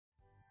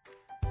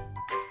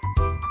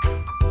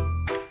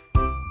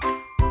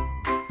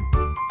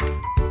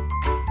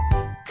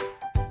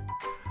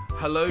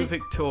Hello,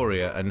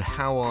 Victoria, and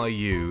how are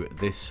you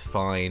this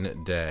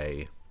fine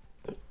day?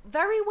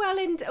 Very well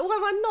indeed.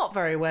 Well, I'm not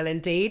very well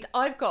indeed.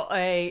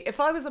 If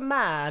I was a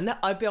man,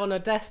 I'd be on a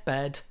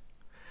deathbed.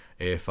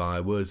 If I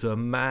was a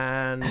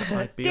man,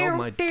 I'd be on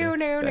my deathbed.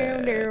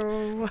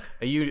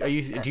 Do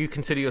you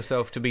consider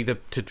yourself to be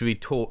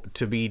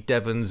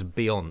Devon's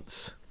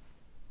Beyonce?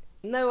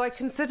 No, I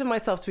consider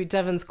myself to be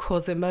Devon's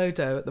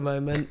Quasimodo at the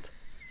moment.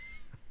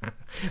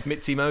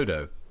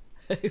 Mitsimodo.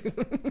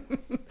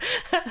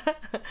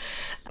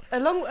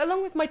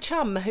 Along with my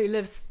chum who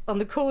lives on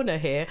the corner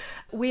here,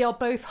 we are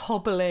both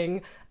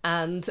hobbling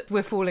and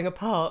we're falling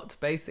apart,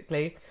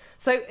 basically.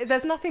 So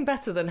there's nothing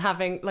better than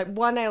having like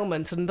one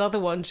ailment and another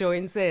one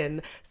joins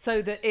in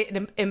so that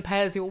it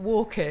impairs your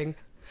walking.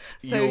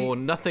 So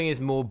nothing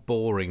is more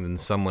boring than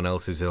someone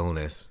else's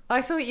illness.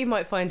 I thought you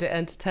might find it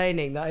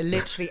entertaining that I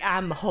literally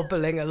am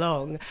hobbling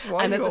along.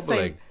 Why are you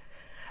hobbling?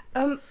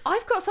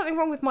 I've got something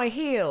wrong with my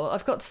heel.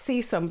 I've got to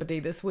see somebody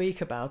this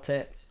week about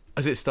it.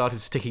 Has it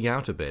started sticking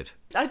out a bit?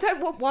 I don't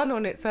want one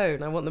on its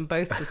own. I want them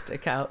both to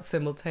stick out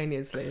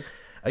simultaneously.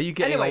 Are you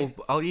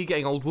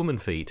getting old woman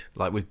feet,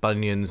 like with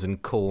bunions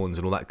and corns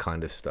and all that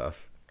kind of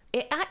stuff?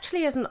 It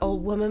actually isn't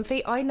old woman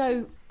feet. I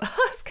know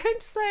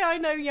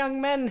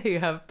young men who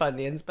have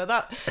bunions, but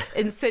that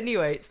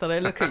insinuates that I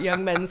look at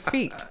young men's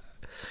feet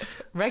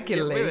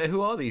regularly. Wait,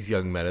 who are these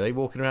young men? Are they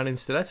walking around in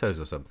stilettos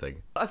or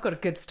something? I've got a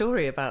good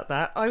story about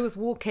that. I was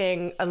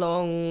walking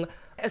along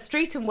a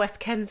street in West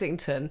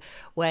Kensington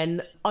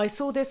when I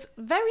saw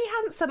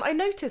I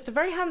noticed a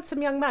very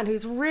handsome young man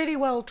who's really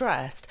well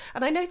dressed,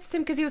 and I noticed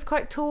him because he was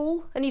quite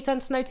tall, and you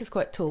tend to notice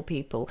quite tall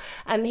people,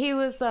 and he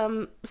was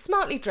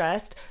smartly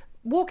dressed,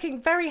 walking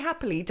very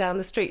happily down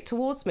the street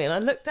towards me, and I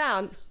looked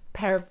down, a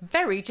pair of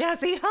very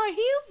jazzy high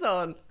heels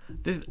on.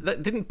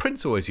 Didn't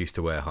Prince always used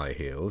to wear high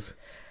heels?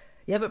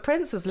 Yeah, but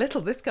Prince was little,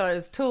 this guy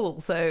is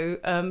tall, so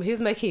he was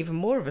making even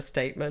more of a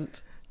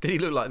statement. Did he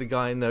look like the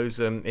guy in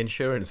those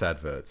insurance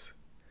adverts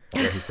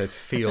where he says,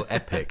 feel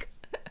epic?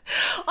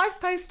 I've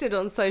posted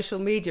on social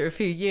media a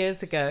few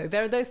years ago.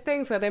 There are those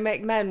things where they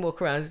make men walk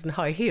around in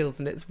high heels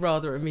and it's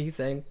rather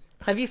amusing.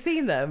 Have you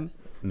seen them?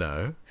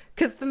 No.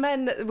 Because the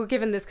men were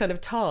given this kind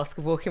of task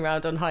of walking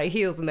around on high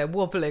heels and they're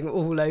wobbling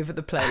all over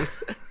the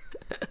place.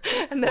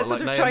 And they're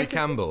like Naomi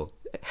Campbell?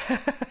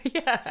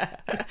 Yeah.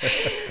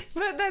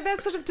 But they're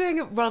sort of doing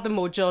it rather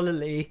more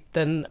jollily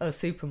than a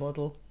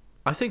supermodel.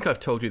 I think I've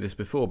told you this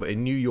before, but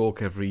in New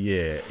York every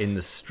year, in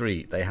the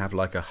street, they have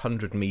like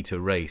 100-metre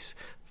race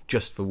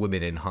just for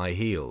women in high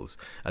heels,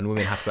 and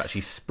women have to actually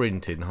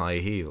sprint in high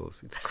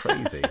heels. It's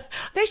crazy.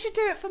 They should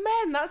do it for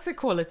men. That's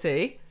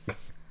equality.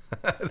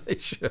 They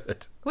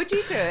should. Would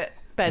you do it,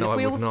 Ben, No, if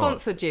we all would not.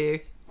 sponsored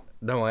you?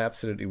 No, I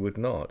absolutely would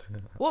not.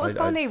 What was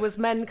funny was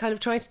men kind of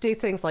trying to do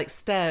things like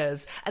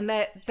stairs, and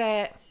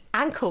their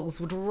ankles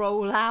would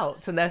roll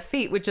out and their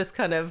feet would just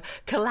kind of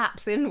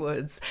collapse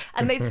inwards,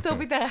 and they'd still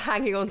be there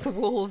hanging onto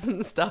walls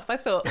and stuff. I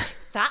thought,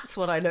 that's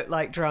what I look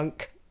like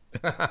drunk.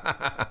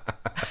 Like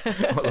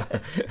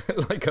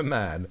a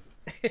man.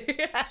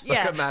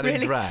 Yeah, a man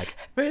really, in drag.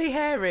 Really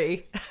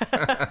hairy.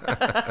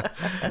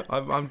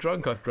 I'm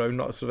drunk. I've grown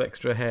lots of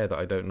extra hair that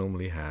I don't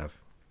normally have.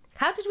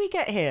 How did we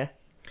get here?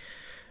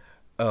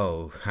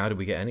 Oh, how did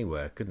we get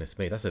anywhere? Goodness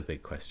me, that's a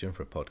big question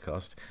for a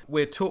podcast.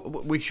 We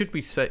should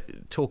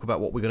talk about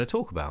what we're going to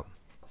talk about.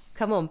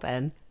 Come on,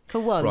 Ben.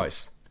 For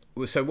once.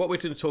 Right. So what we're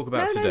going to talk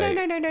about today...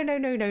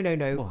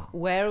 No. What?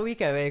 Where are we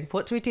going?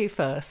 What do we do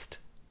first?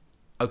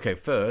 Okay,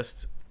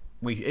 first,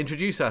 we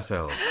introduce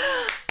ourselves.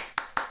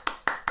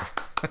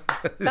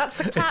 That's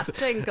the clap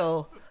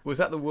jingle. Was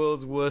that the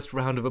world's worst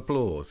round of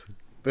applause?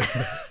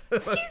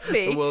 Excuse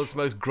me? The world's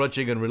most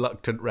grudging and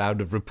reluctant round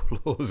of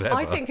applause ever.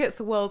 I think it's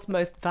the world's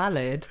most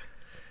valid.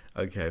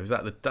 Okay,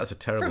 that's a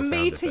terrible From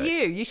sound me effect. to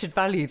you should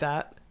value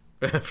that.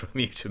 From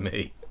you to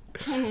me.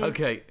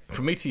 Okay,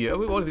 from me to you.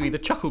 What are we, the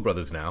Chuckle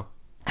Brothers now?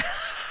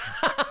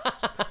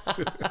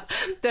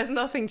 There's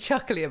nothing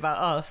chuckly about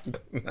us.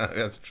 No,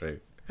 that's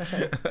true.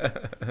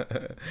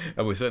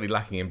 And we're certainly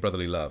lacking in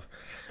brotherly love.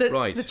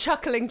 Right. The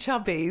chuckling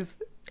chubbies.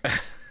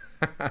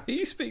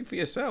 You speak for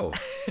yourself.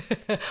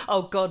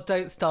 Oh, God,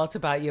 don't start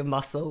about your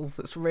muscles.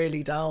 It's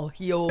really dull.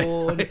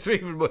 Yawn. It's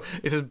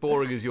as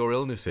boring as your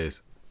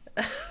illnesses.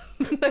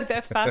 No,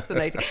 they're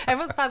fascinating.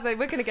 Everyone's fascinated.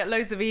 We're going to get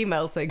loads of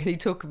emails saying, can you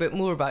talk a bit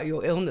more about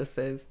your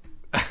illnesses?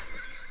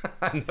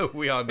 No,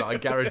 we are not. I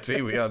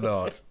guarantee we are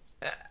not.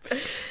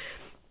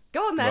 Go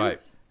on, then. Right.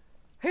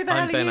 Who the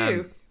hell are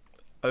you?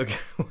 Okay,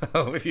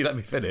 well, if you let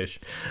me finish.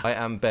 I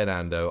am Ben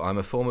Ando. I'm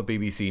a former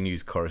BBC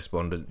News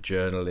correspondent,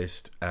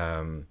 journalist,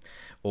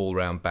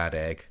 all-round bad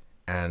egg.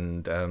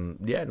 And,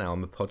 now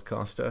I'm a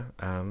podcaster.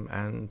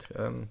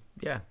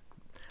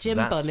 Gym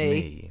that's bunny.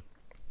 Me.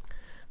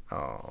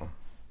 Oh.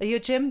 Are you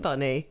a gym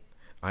bunny?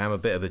 I am a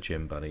bit of a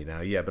gym bunny now,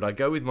 yeah, but I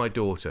go with my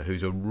daughter,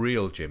 who's a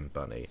real gym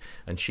bunny,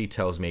 and she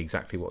tells me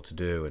exactly what to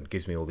do and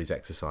gives me all these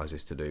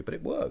exercises to do, but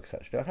it works,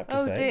 actually, I have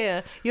to say. Oh,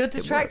 dear. You're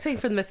detracting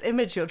from this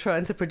image you're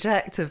trying to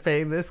project of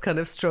being this kind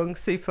of strong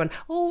Superman.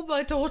 Oh,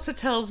 my daughter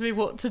tells me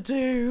what to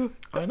do.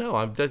 I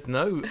know, there's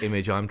no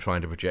image I'm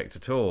trying to project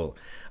at all.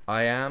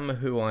 I am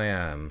who I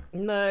am.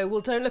 No,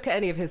 well, don't look at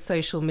any of his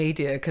social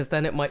media because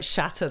then it might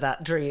shatter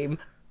that dream.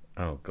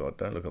 Oh, God,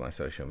 don't look at my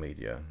social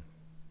media.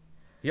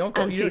 Yeah, I've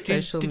got,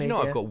 Anti-social did you know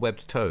media. I've got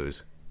webbed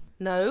toes?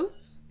 No?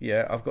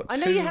 Yeah, I've got I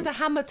know you had a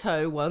hammer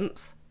toe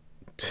once.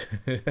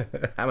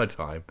 hammer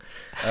time.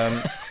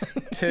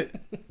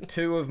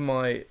 Two of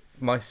my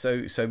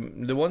so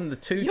the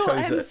two Your toes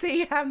that-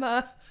 MC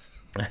Hammer.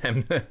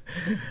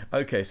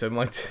 Okay, so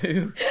my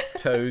two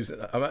toes,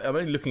 I'm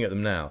only looking at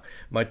them now.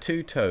 My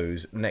two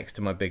toes next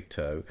to my big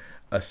toe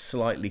are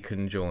slightly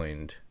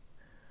conjoined.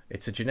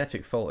 It's a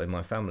genetic fault in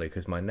my family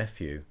because my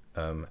nephew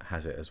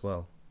has it as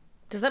well.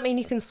 Does that mean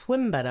you can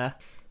swim better?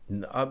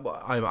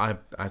 I,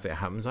 as it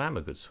happens, I am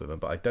a good swimmer,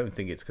 but I don't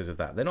think it's because of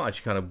that. They're not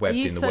actually kind of webbed Are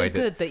you in the so way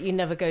good that you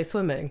never go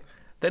swimming?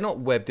 They're not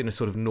webbed in a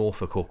sort of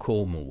Norfolk or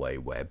Cornwall way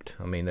webbed.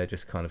 I mean, they're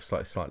just kind of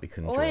slightly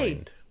conjoined.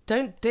 Oi,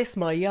 don't diss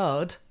my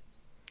yard.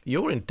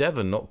 You're in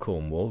Devon, not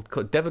Cornwall.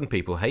 Devon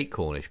people hate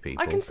Cornish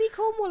people. I can see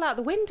Cornwall out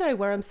the window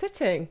where I'm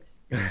sitting.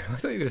 I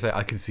thought you were going to say,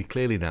 I can see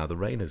clearly now the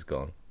rain has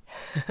gone.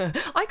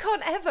 I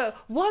can't ever.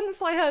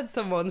 Once I heard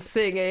someone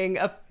singing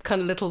a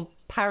kind of little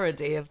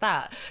parody of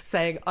that,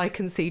 saying, I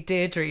can see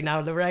Deirdre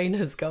now the rain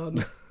has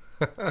gone.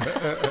 And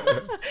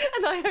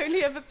I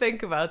only ever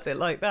think about it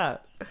like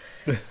that.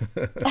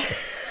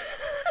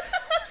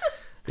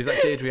 Is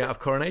that Deirdre out of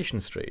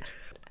Coronation Street?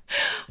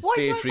 Why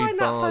Deirdre do I find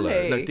Barlow. that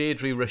funny? No,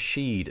 Deirdre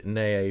Rashid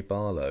Neye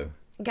Barlow.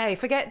 Okay,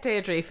 forget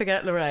Deirdre,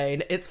 forget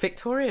Lorraine. It's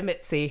Victoria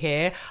Mitzi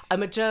here.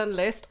 I'm a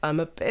journalist.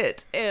 I'm a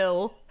bit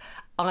ill.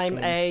 I'm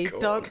a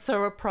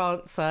dancer, a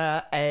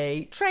prancer,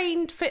 a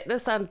trained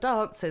fitness and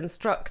dance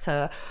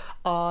instructor.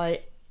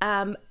 I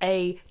am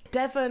a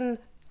Devon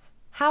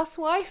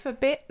housewife a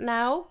bit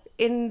now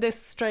in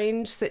this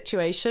strange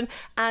situation.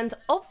 And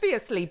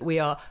obviously we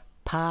are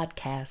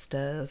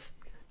podcasters.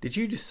 Did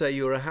you just say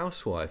you're a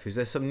housewife? Is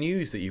there some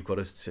news that you've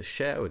got to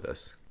share with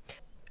us?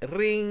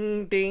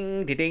 Ring,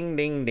 ding, ding,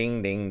 ding, ding,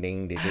 ding, ding,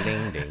 ding,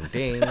 ding, ding,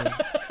 ding.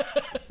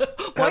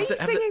 Why are you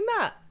singing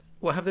that?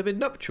 Well, have there been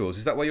nuptials?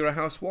 Is that why you're a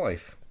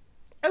housewife?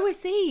 Oh, I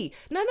see.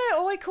 No,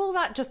 I call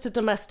that just a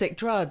domestic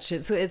drudge.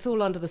 It's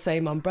all under the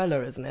same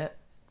umbrella, isn't it?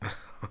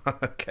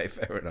 Okay,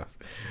 fair enough.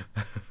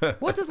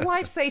 What does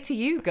wife say to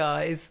you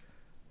guys?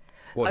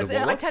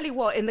 I tell you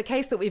what, in the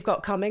case that we've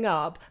got coming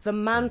up, the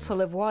mantle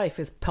of wife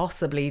is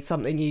possibly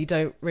something you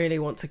don't really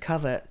want to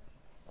covet.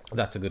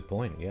 That's a good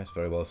point. Yes,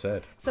 very well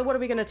said. So what are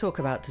we going to talk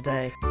about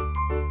today?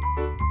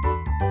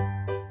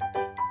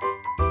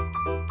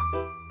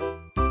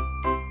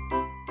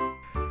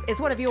 It's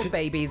one of your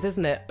babies,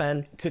 isn't it,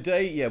 Ben?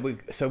 Today, yeah, we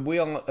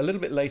are a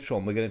little bit later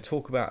on. We're going to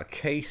talk about a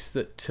case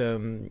that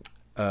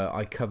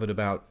I covered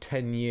about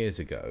 10 years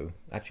ago,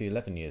 actually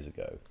 11 years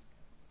ago,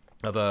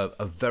 of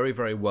a very,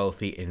 very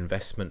wealthy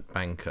investment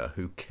banker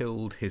who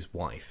killed his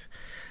wife,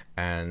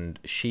 and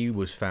she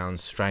was found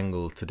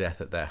strangled to death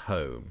at their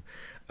home.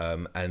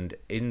 And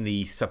in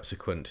the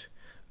subsequent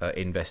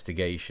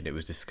investigation, it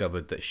was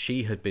discovered that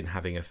she had been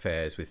having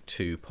affairs with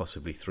 2,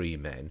 possibly 3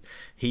 men.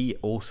 He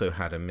also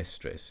had a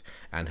mistress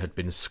and had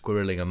been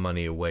squirreling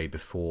money away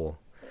before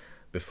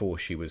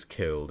she was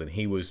killed, and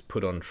he was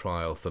put on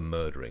trial for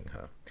murdering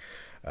her.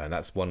 And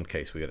that's one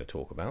case we're going to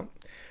talk about.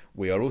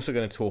 We are also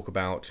going to talk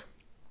about...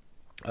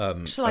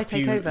 Shall I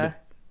take over?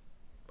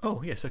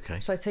 Oh, yes, okay.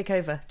 Shall I take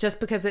over?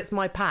 Just because it's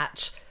my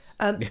patch.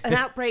 An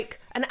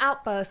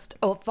outburst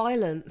of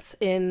violence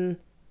in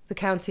the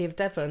county of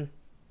Devon.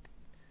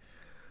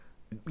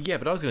 Yeah,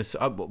 but I was going to say,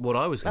 what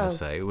I was going to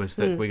say was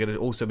that we're going to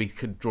also be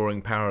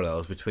drawing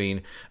parallels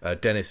between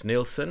Dennis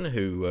Nilsen,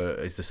 who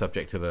is the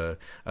subject of a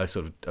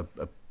sort of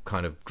a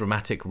kind of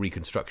dramatic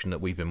reconstruction that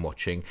we've been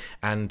watching,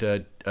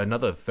 and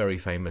another very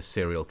famous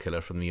serial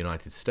killer from the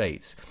United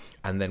States.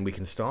 And then we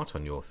can start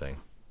on your thing.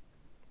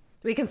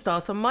 We can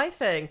start on my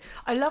thing.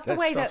 I love the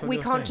way that we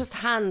can't just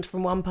hand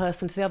from one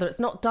person to the other. It's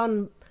not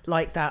done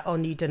like that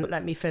on You Didn't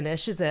Let Me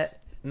Finish, is it?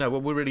 No,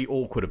 well, we're really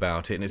awkward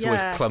about it, and it's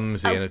always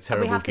clumsy and a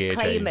terrible we have gear to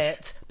claim change.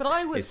 it. But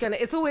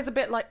it's always a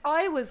bit like,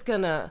 I was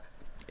gonna...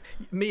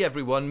 Me,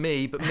 everyone,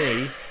 me, but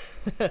me.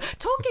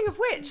 Talking of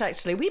which,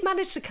 actually, we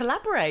managed to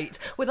collaborate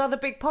with other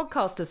big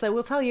podcasters, so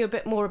we'll tell you a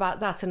bit more about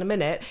that in a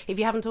minute, if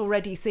you haven't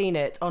already seen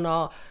it on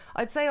our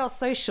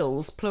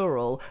socials,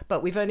 plural,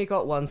 but we've only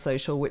got one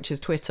social, which is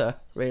Twitter,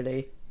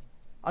 really,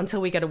 until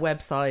we get a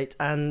website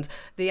and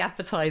the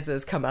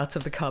advertisers come out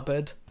of the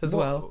cupboard as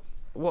well.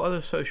 What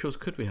other socials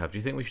could we have? Do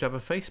you think we should have a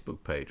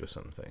Facebook page or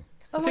something?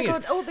 Oh my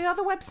God, all the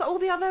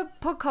other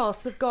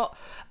podcasts have got...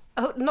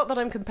 Oh, not that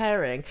I'm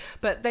comparing,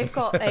 but they've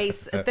got a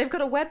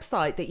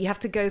website that you have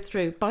to go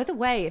through. By the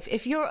way,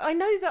 if you're, I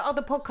know that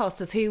other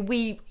podcasters who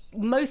we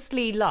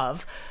mostly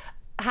love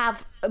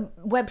have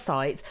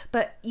websites,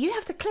 but you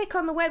have to click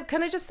on the web.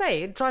 Can I just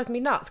say, it drives me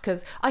nuts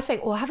because I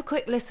think, well, have a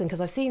quick listen because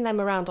I've seen them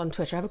around on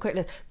Twitter. Have a quick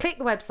listen. Click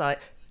the website.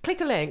 Click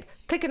a link,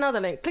 click another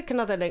link, click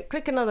another link,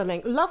 click another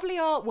link. Lovely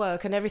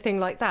artwork and everything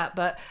like that.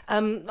 But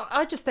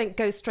I just think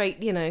go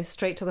straight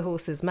to the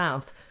horse's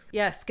mouth.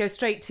 Yes, go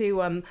straight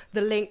to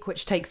the link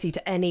which takes you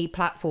to any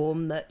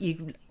platform that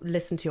you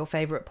listen to your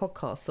favourite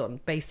podcasts on,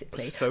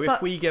 basically. So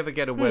if we ever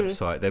get a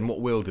website, then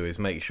what we'll do is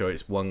make sure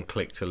it's one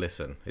click to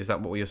listen. Is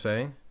that what you're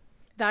saying?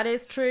 That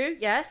is true,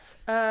 yes.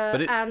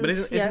 But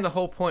isn't the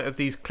whole point of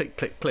these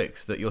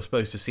clicks that you're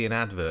supposed to see an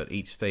advert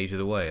each stage of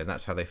the way, and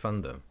that's how they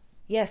fund them?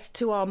 Yes,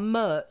 to our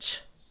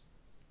merch.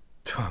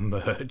 To our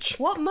merch.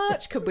 What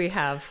merch could we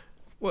have?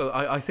 Well,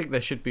 I think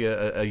there should be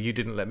a You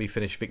Didn't Let Me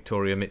Finish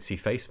Victoria Mitzi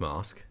face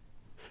mask.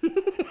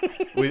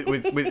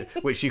 with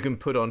which you can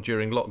put on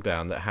during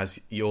lockdown that has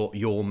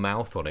your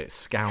mouth on it,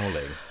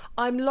 scowling.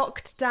 I'm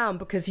locked down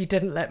because you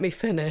didn't let me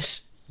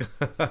finish.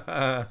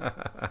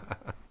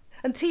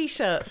 And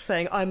T-shirts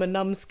saying, I'm a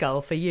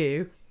numbskull for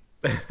you.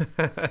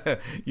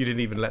 You didn't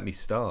even let me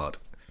start.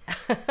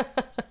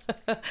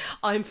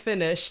 I'm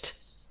finished.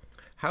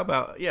 How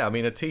about,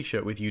 a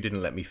T-shirt with You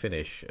Didn't Let Me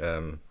Finish.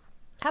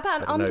 How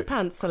about an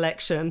underpants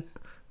selection?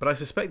 But I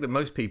suspect that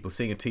most people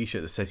seeing a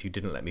T-shirt that says You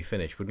Didn't Let Me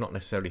Finish would not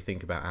necessarily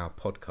think about our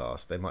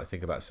podcast. They might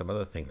think about some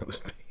other thing that was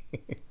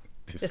being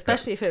discussed.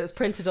 Especially if it was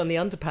printed on the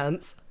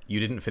underpants. You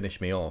didn't finish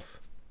me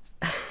off.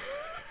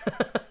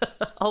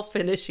 I'll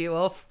finish you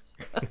off.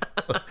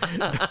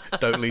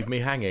 Don't leave me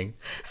hanging.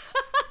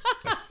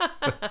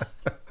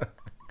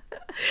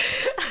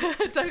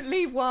 Don't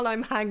leave while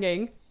I'm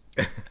hanging.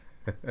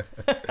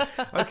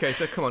 Okay,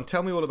 so come on,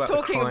 tell me all about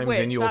Talking the crimes of which,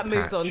 in your that patch.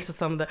 moves on to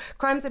some of the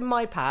crimes in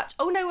my patch.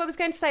 Oh no, I was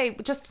going to say,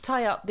 just to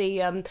tie up the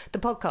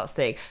podcast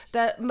thing,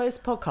 that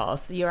most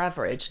podcasts, your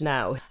average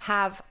now,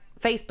 have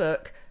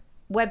Facebook,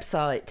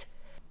 website,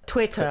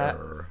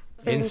 Twitter.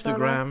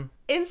 Instagram.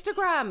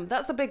 Instagram,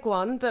 that's a big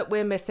one that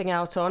we're missing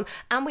out on.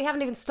 And we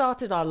haven't even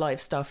started our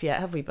live stuff yet,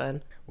 have we,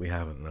 Ben? We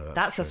haven't, no.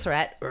 That's a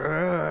threat.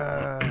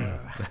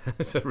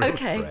 It's a real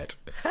threat.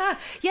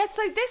 Yes,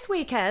 so this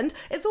weekend,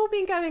 it's all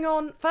been going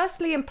on,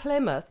 firstly in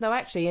Plymouth, no,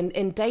 actually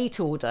in date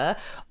order,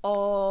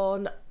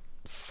 on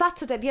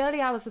Saturday, the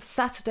early hours of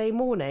Saturday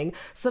morning,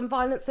 some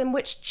violence in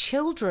which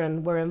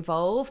children were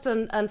involved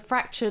and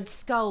fractured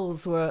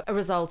skulls were a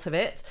result of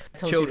it.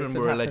 Children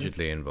were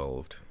allegedly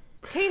involved.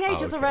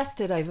 Teenagers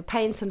arrested over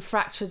paint and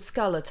fractured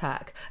skull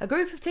attack. A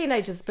group of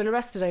teenagers has been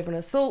arrested over an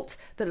assault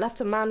that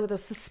left a man with a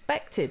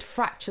suspected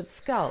fractured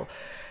skull.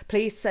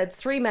 Police said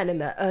 3 men in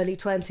their early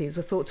 20s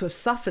were thought to have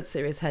suffered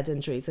serious head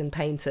injuries in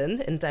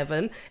Paynton, in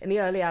Devon, in the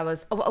early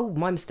hours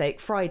my mistake,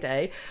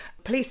 Friday.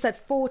 Police said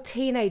 4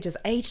 teenagers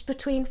aged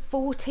between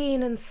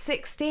 14 and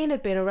 16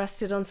 had been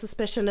arrested on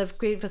suspicion of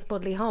grievous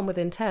bodily harm with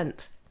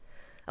intent.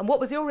 And what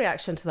was your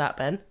reaction to that,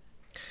 Ben?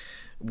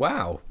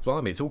 Wow,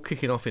 blimey, it's all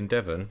kicking off in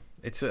Devon.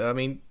 It's,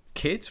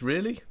 kids,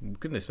 really?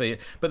 Goodness me.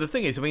 But the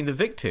thing is, the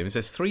victims,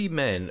 there's 3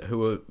 men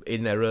who are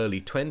in their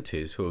early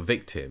 20s who are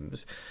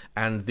victims,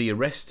 and the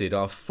arrested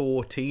are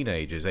 4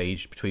 teenagers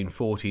aged between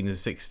 14 and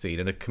 16,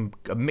 and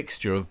a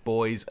mixture of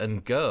boys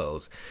and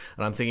girls.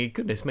 And I'm thinking,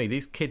 goodness me,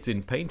 these kids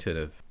in Paynton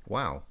have,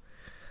 wow.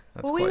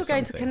 Well, we were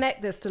going to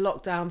connect this to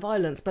lockdown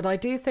violence, but I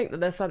do think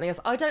that there's something else.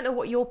 I don't know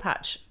what your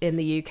patch in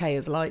the UK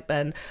is like,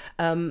 Ben,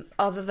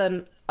 other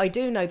than I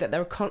do know that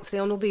there are constantly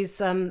on all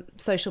these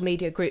social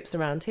media groups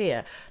around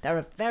here, there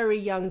are very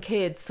young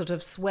kids sort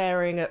of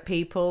swearing at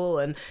people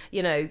and,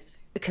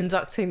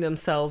 conducting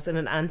themselves in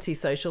an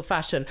antisocial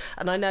fashion.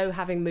 And I know,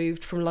 having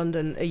moved from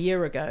London a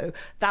year ago,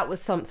 that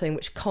was something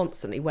which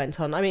constantly went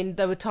on. I mean,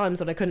 there were times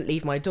when I couldn't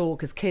leave my door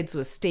because kids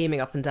were steaming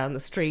up and down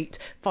the street,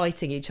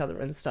 fighting each other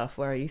and stuff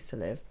where I used to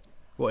live.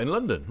 What, in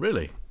London?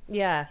 Really?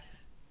 Yeah.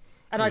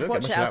 And I'd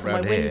watch it out of my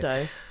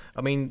window.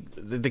 I mean,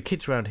 the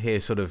kids around here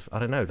sort of, I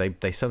don't know,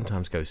 they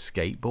sometimes go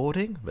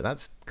skateboarding, but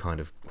that's kind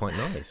of quite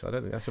nice. I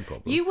don't think that's a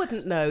problem. You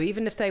wouldn't know,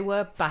 even if they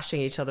were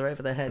bashing each other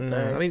over the head,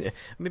 though. I mean,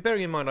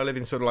 bearing in mind I live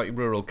in sort of like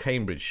rural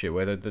Cambridgeshire,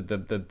 where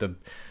the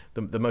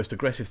most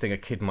aggressive thing a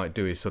kid might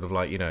do is sort of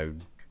like,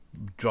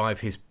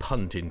 drive his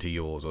punt into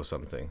yours or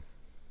something.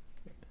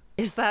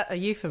 Is that a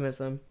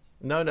euphemism?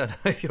 No,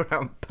 if you're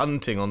out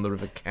punting on the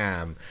River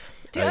Cam.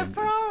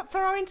 For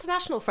our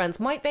international friends,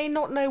 might they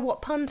not know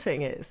what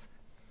punting is?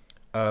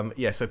 So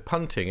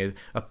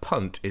a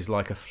punt is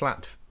like a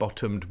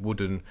flat-bottomed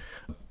wooden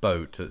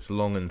boat that's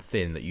long and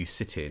thin that you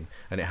sit in,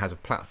 and it has a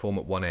platform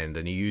at one end,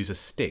 and you use a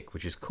stick,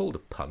 which is called a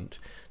punt,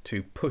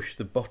 to push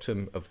the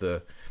bottom of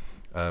the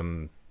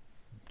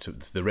to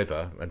the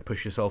river and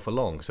push yourself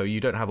along. So you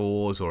don't have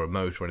oars or a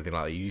motor or anything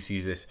like that. You just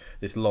use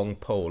this long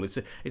pole.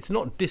 It's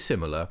not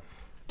dissimilar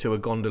to a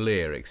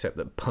gondolier, except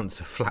that punts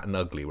are flat and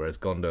ugly, whereas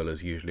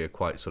gondolas usually are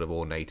quite sort of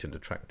ornate and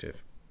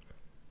attractive.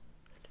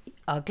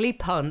 Ugly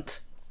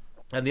punt.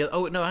 And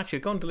actually,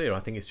 a gondolier, I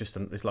think it's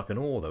like an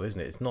oar, though, isn't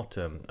it? It's not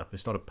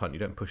a punt. You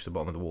don't push the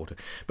bottom of the water.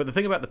 But the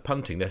thing about the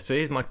punting, so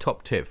here's my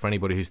top tip for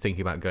anybody who's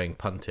thinking about going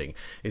punting,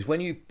 is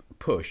when you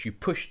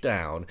push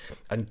down,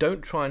 and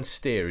don't try and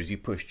steer as you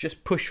push.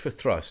 Just push for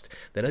thrust.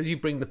 Then as you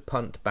bring the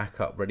punt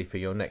back up, ready for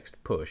your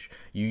next push,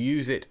 you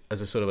use it as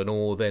a sort of an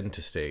oar then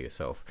to steer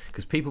yourself.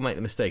 Because people make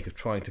the mistake of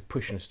trying to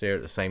push and steer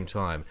at the same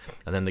time,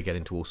 and then they get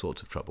into all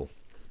sorts of trouble.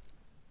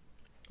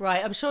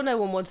 Right, I'm sure no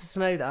one wanted to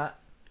know that.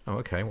 Oh,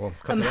 okay, well,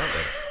 cut it out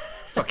then.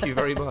 Fuck you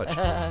very much.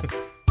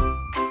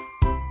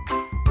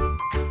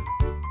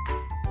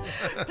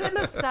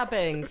 Plymouth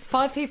stabbings.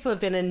 5 people have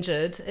been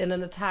injured in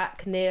an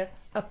attack near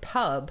a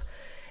pub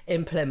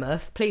in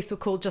Plymouth. Police were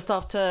called just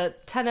after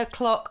 10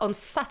 o'clock on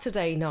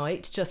Saturday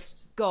night, just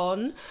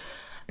gone,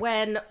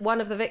 when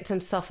one of the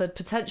victims suffered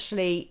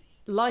potentially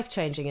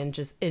life-changing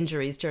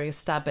injuries during a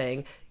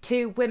stabbing.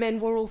 2 women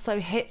were also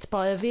hit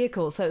by a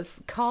vehicle, so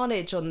it's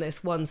carnage on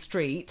this one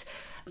street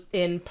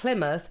in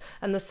Plymouth,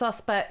 and the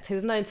suspect, who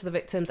was known to the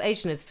victims,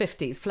 aged in his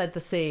 50s, fled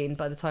the scene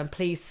by the time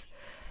police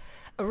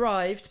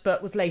arrived,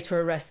 but was later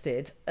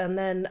arrested. And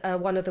then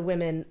one of the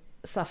women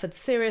suffered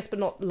serious but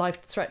not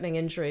life-threatening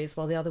injuries,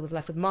 while the other was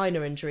left with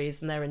minor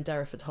injuries, and they're in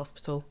Derriford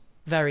Hospital,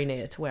 very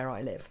near to where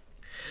I live.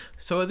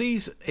 So are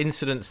these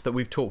incidents that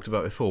we've talked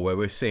about before, where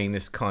we're seeing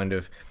this kind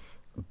of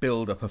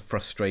build up of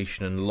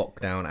frustration and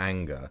lockdown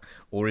anger,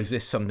 or is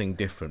this something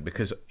different?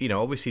 Because, you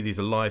know, obviously these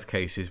are live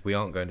cases. We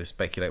aren't going to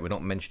speculate. We're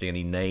not mentioning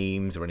any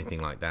names or anything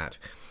like that.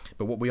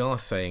 But what we are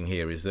saying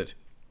here is that,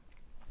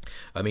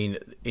 I mean,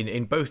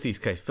 in both these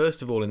cases,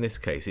 first of all, in this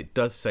case, it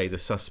does say the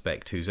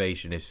suspect, who's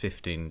aged in his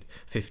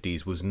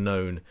 50s, was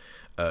known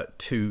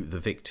to the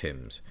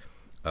victims.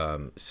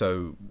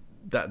 So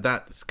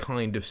that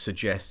kind of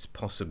suggests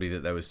possibly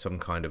that there was some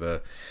kind of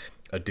a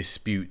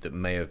dispute that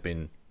may have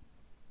been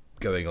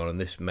going on, and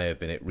this may have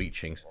been it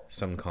reaching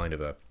some kind of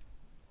a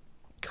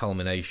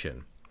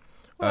culmination.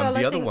 Well,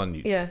 the other one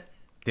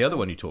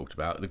you talked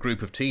about, the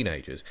group of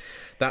teenagers,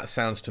 that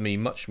sounds to me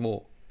much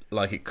more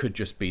like it could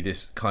just be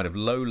this kind of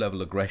low-level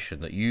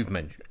aggression that you've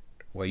mentioned,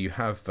 where you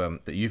have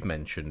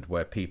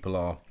where people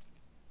are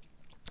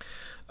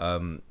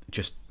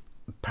just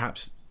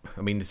perhaps.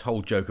 I mean, this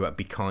whole joke about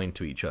be kind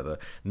to each other.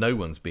 No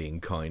one's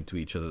being kind to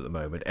each other at the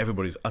moment.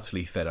 Everybody's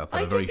utterly fed up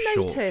on a very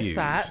short fuse. I did notice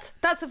that.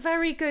 That's a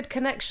very good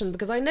connection,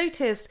 because I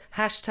noticed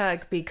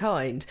hashtag be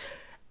kind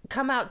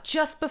come out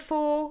just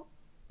before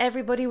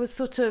everybody was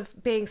sort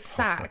of being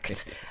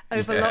sacked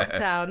over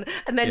lockdown.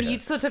 And then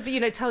you'd sort of,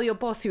 tell your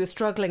boss you were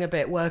struggling a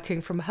bit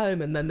working from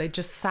home, and then they'd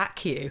just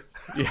sack you.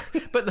 Yeah,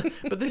 but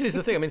this is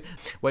the thing. I mean,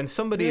 when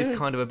somebody is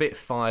kind of a bit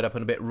fired up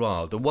and a bit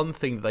riled, the one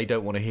thing that they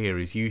don't want to hear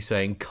is you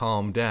saying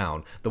calm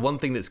down. The one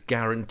thing that's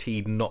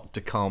guaranteed not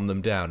to calm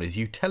them down is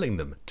you telling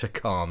them to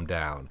calm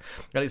down.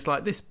 And it's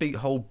like this big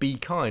whole be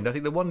kind. I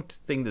think the one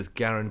thing that's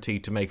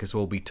guaranteed to make us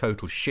all be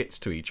total shits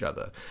to each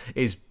other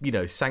is,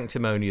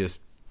 sanctimonious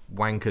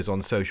wankers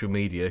on social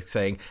media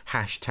saying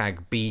hashtag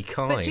be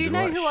kind. But do you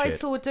know who I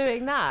saw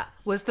doing that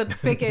was the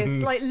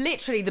biggest, like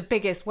literally the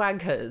biggest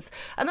wankers?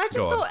 And I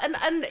just thought,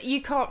 and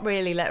you can't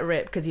really let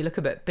rip because you look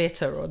a bit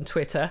bitter on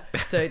Twitter,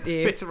 don't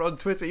you? Bitter on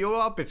Twitter? You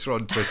are bitter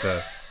on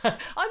Twitter. I'm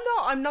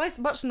not. I'm nice,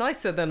 much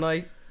nicer than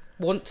I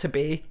want to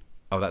be.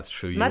 Oh, that's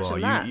true. Imagine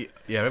you are. That.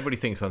 Everybody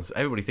thinks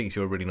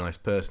you're a really nice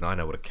person. I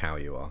know what a cow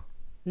you are.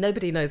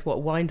 Nobody knows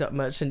what wind-up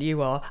merchant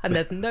you are, and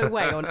there's no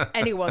way on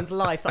anyone's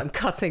life that I'm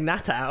cutting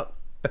that out.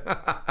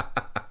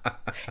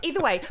 Either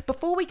way,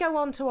 before we go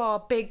on to our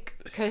big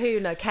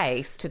kahuna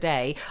case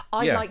today,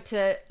 I'd like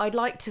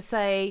to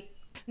say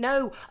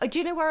no. Do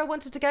you know where I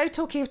wanted to go?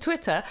 Talking of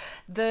Twitter,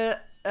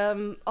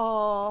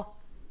 our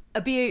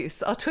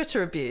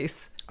Twitter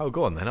abuse. Oh,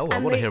 go on then. I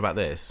want to hear about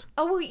this.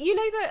 Oh, well, you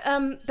know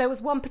that there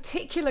was one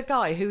particular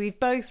guy who we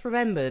both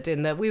remembered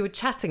we were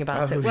chatting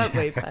about it, weren't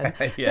we, Ben?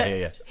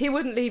 Yeah. He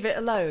wouldn't leave it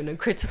alone and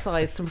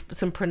criticised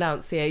some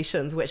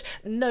pronunciations, which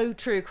no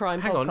true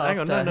crime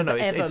podcaster has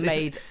ever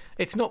made.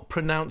 It's not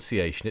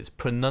pronunciation, it's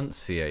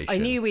pronunciation. I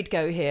knew we'd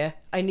go here.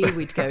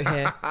 You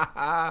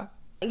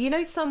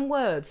know some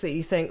words that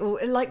you think,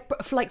 like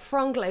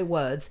franglais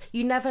words,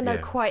 you never know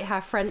quite how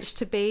French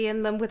to be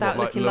in them without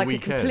looking like a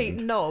complete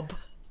knob.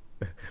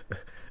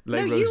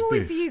 No, you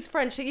always use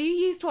French. You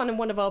used one in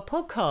one of our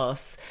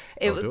podcasts.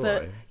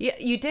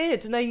 You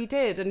did. No, you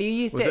did, and you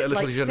used it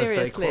like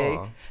seriously.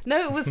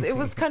 No, it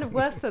was kind of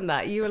worse than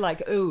that. You were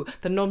like, "Oh,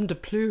 the nom de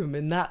plume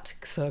in that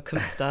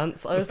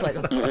circumstance." I was like,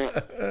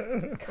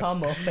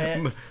 "Come off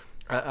it."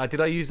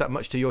 Did I use that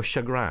much to your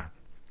chagrin?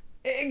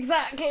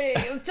 Exactly.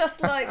 It was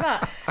just like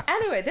that.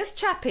 Anyway, this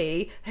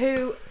chappie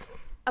who,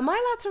 am I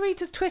allowed to read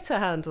his Twitter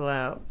handle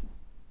out?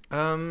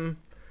 You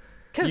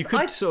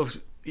could sort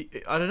of.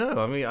 I don't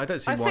know. I mean, I don't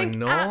see why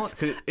not.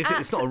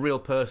 It's not a real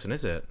person,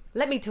 is it?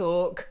 Let me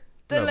talk.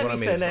 Let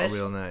me finish. It's not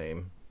a real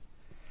name.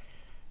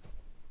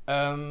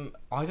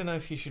 I don't know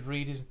if you should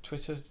read his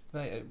Twitter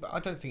name. I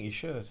don't think you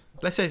should.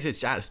 Let's say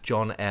it's at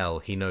John L.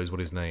 He knows what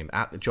his name.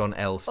 At John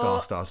L.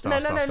 star. No.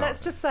 Let's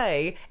just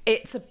say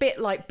it's a bit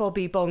like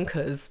Bobby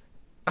Bonkers.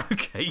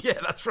 Okay, yeah,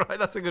 that's right.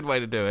 That's a good way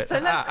to do it. So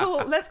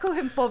let's call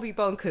him Bobby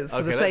Bonkers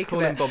for the sake of it. Let's call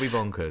him Bobby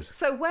Bonkers.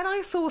 So when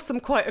I saw some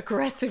quite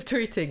aggressive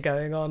tweeting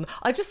going on,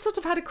 I just sort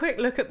of had a quick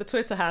look at the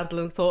Twitter handle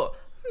and thought,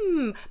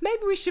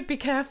 maybe we should be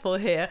careful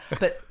here.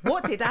 But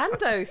what did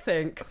Ando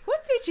think?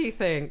 What did you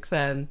think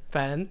then,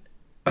 Ben?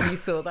 When you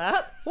saw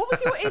that? What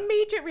was your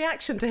immediate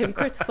reaction to him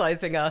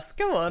criticising us?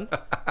 Go on,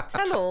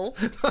 tell all.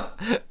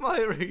 My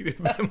immediate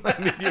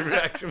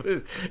reaction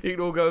was, you can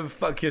all go and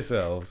fuck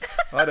yourselves.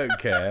 I don't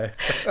care.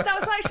 That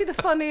was actually the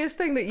funniest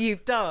thing that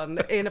you've done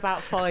in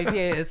about 5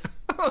 years.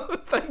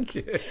 Thank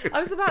you. I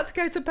was about to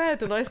go to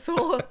bed and I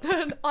saw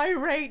an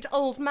irate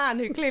old man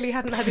who clearly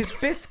hadn't had his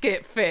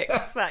biscuit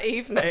fix that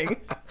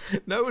evening.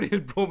 Nobody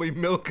had brought me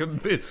milk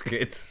and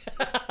biscuits.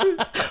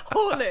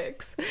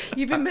 Horlicks.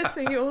 You've been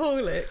missing your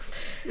Horlicks.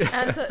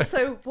 And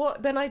so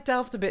what? Then I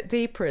delved a bit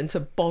deeper into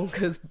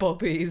Bonkers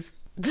Bobby's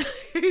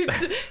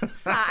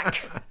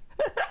sack.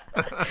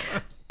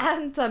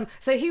 And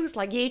so he was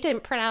like, you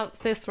didn't pronounce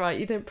this right,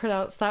 you didn't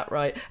pronounce that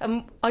right.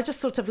 And I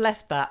just sort of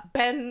left that.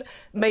 Ben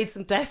made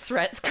some death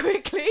threats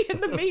quickly in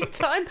the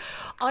meantime.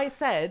 I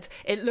said,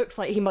 it looks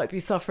like he might be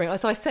suffering.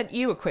 So I sent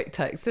you a quick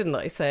text, didn't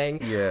I,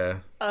 saying, Yeah.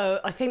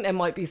 I think there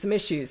might be some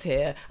issues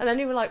here. And then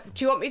you were like,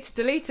 do you want me to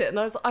delete it? And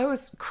I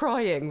was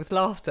crying with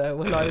laughter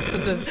when I was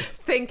sort of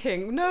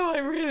thinking, no, I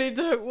really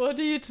don't want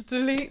you to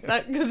delete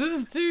that because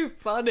it's too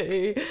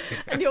funny.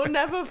 And you're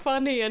never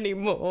funny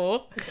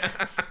anymore.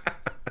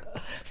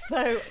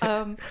 So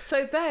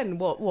then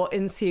what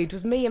ensued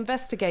was me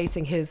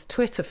investigating his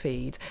Twitter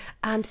feed,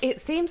 and it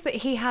seems that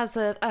he has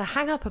a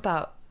hang-up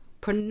about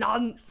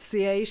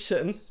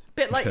pronunciation,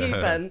 bit like you,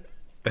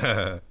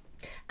 Ben.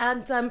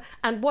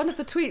 And one of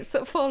the tweets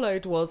that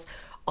followed was,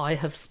 I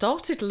have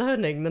started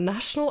learning the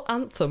national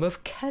anthem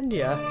of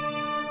Kenya.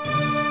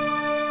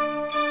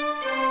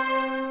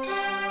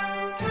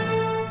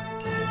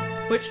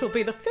 Which will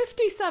be the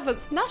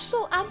 57th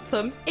national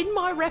anthem in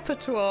my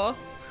repertoire.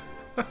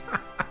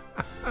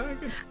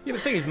 The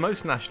thing is,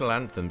 most national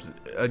anthems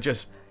are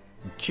just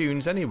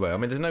tunes anyway. I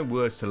mean, there's no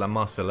words to La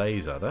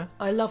Marseillaise, are there?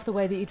 I love the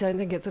way that you don't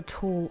think it's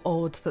at all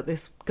odd that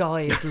this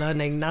guy is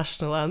learning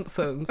national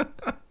anthems.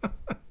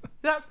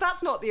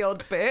 That's not the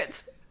odd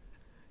bit.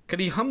 Can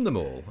he hum them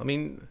all? I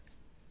mean,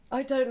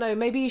 I don't know.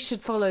 Maybe you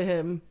should follow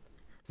him.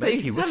 So maybe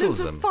you he can tell him whistles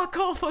to them. fuck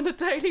off on a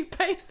daily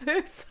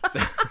basis.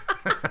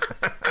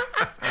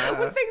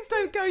 When things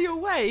don't go your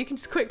way, you can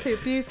just quickly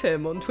abuse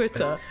him on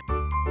Twitter.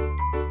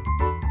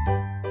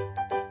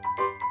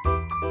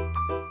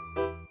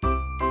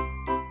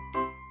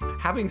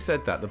 Having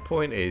said that, the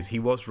point is, he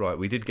was right.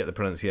 We did get the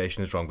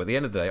pronunciations wrong, but at the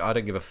end of the day, I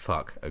don't give a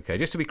fuck. Okay,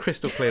 just to be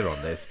crystal clear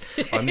on this,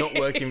 I'm not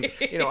working.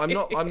 I'm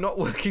not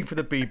working for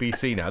the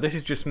BBC now. This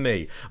is just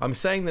me. I'm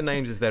saying the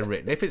names as they're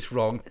written. If it's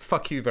wrong,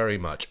 fuck you very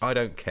much. I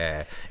don't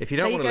care. If you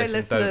don't want to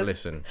listen, don't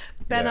listen.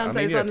 Ben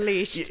Ando's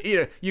unleashed.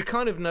 You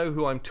kind of know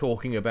who I'm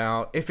talking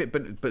about.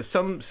 But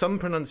some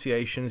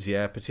pronunciations,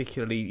 yeah,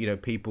 particularly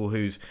people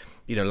whose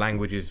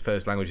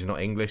first language is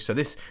not English. So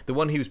the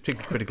one he was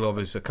particularly critical of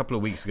is a couple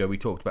of weeks ago. We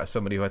talked about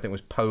somebody who I think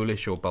was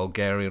Polish or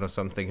Bulgarian or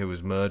something who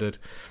was murdered,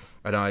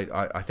 and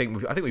I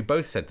think we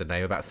both said the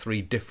name about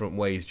 3 different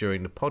ways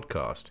during the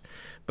podcast.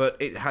 But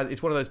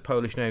it's one of those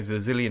Polish names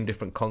with a zillion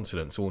different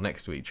consonants all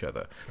next to each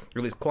other,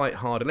 and it's quite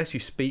hard unless you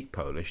speak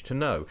Polish to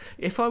know.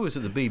 If I was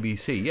at the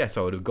BBC, yes,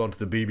 I would have gone to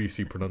the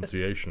BBC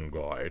pronunciation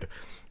guide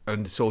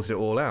and sorted it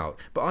all out.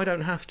 But I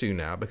don't have to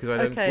now because I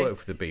don't work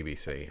for the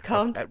BBC.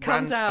 Calm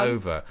Rant down.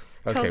 over.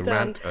 Okay, Calm down.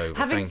 rant over.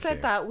 Having Thank said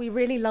you. that, we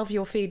really love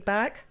your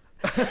feedback.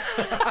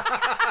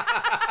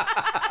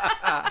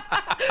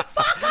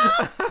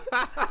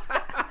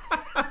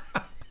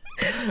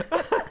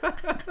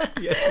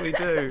 Yes, we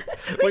do.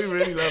 We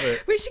really love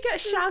it. We should get a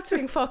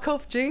shouting fuck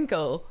off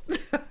jingle. See,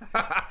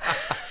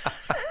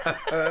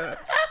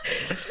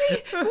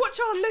 watch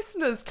our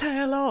listeners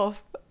tail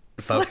off.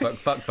 Fuck, fuck,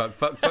 fuck, fuck,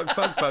 fuck, fuck,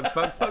 fuck, fuck,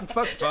 fuck, fuck,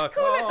 fuck, Just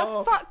call it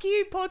the Fuck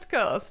You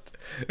podcast.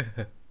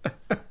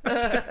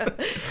 Anyway,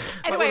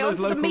 like one of those on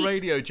to the local meat.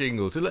 radio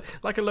jingles,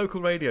 like a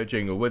local radio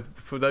jingle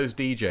for those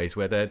DJs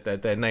where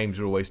their names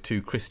are always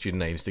 2 Christian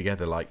names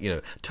together, like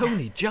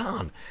Tony,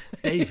 John,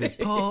 David,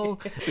 Paul.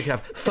 We can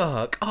have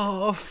fuck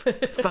off,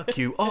 fuck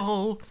you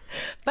all.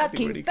 Thank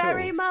you really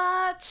very cool.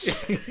 much.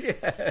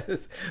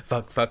 Yes,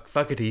 fuck, fuck,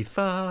 fuckity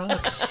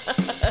fuck.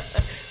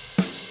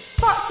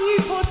 Fuck You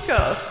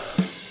podcast.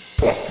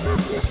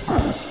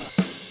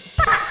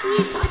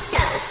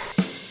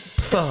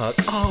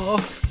 Fuck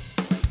off.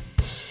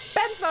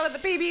 Ben's not at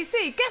the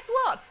BBC. Guess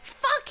what?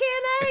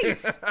 Fucking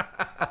ace.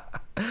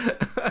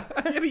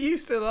 Yeah, but you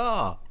still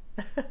are.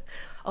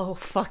 Oh,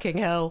 fucking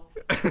hell.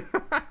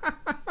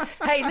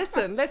 Hey,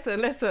 listen.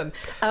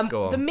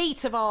 Go on. The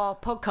meat of our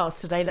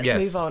podcast today, let's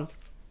Yes. move on.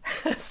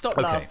 Stop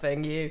Okay.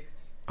 laughing, you.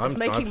 It's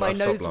making my I've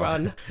stopped nose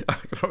run.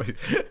 laughing.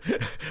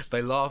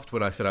 They laughed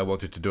when I said I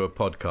wanted to do a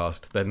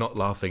podcast. They're not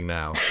laughing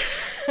now.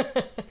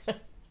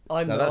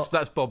 I'm Now, not.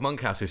 that's Bob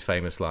Monkhouse's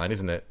famous line,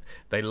 isn't it?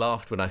 They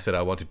laughed when I said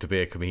I wanted to be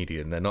a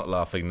comedian. They're not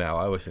laughing now.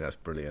 I always think that's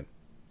brilliant.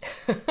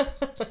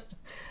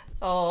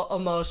 Oh,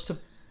 homage to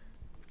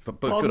But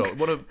good old,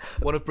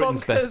 one of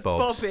Britain's best Bonkers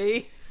Bobs.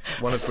 Bobby.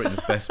 One of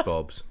Britain's best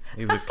Bobs.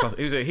 He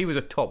was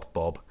a top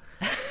Bob.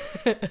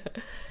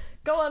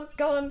 Go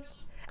on.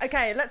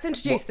 Okay, let's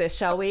introduce this,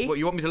 shall we? What,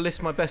 you want me to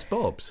list my best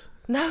Bobs?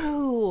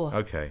 No.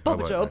 Okay. Bob I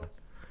won't job. then.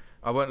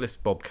 I won't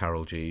list Bob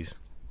Carroll G's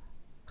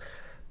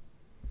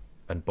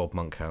and Bob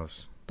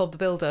Monkhouse. Bob the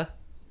Builder.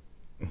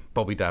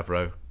 Bobby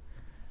Davro.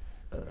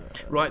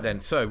 Right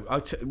then, so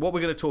what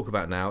we're going to talk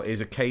about now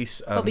is a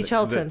case Bobby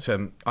Charlton.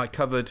 that I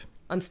covered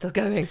I'm still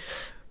going.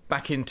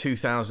 back in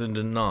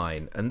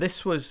 2009, and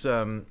this was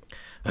the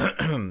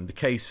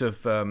case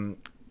of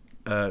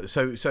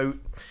So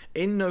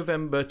in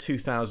November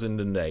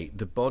 2008,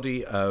 the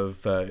body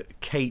of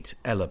Kate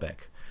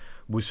Ellerbeck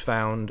was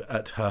found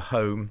at her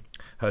home,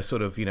 her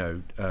sort of,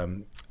 her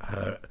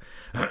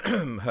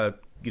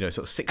her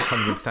sort of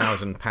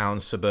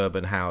 £600,000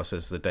 suburban house,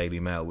 as the Daily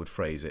Mail would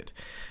phrase it,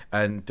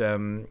 and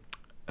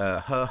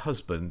her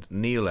husband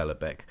Neil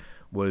Ellerbeck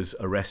was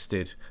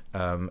arrested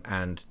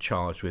and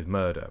charged with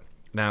murder.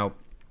 Now,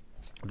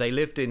 they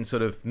lived in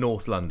sort of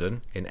North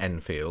London in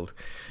Enfield,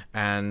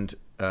 and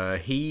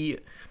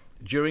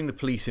during the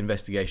police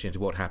investigation into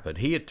what happened,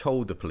 he had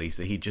told the police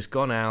that he'd just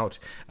gone out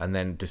and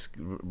then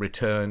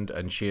returned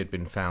and she had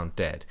been found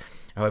dead.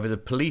 However, the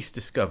police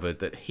discovered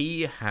that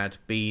he had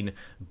been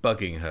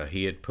bugging her.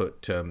 He had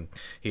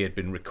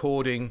been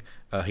recording,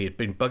 he had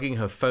been bugging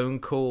her phone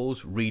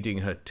calls, reading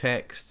her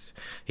texts.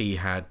 He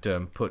had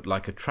put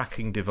like a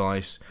tracking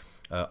device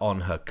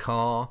on her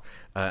car,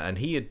 and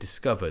he had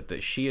discovered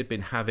that she had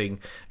been having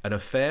an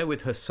affair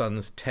with her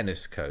son's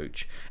tennis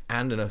coach,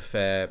 and an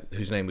affair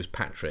whose name was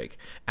Patrick,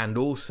 and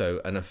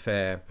also an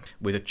affair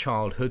with a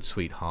childhood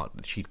sweetheart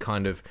that she'd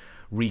kind of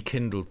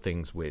rekindled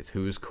things with,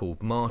 who was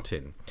called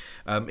Martin.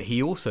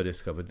 He also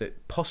discovered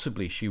that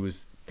possibly she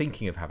was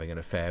thinking of having an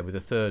affair with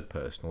a third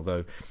person,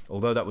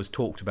 although that was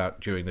talked about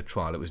during the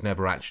trial. It was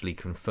never actually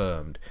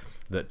confirmed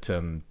that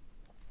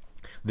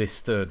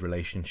this third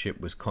relationship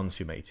was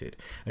consummated.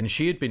 And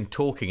she had been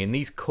talking in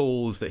these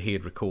calls that he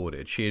had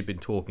recorded, she had been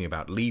talking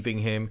about leaving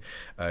him.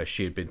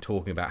 She had been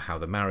talking about how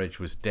the marriage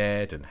was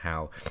dead, and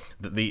how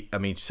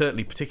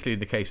certainly particularly in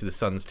the case of the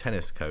son's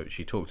tennis coach,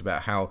 she talked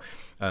about how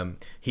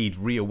he'd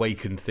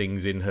reawakened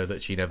things in her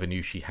that she never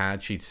knew she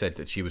had. She'd said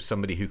that she was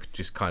somebody who could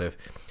just kind of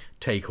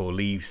take or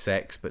leave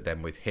sex, but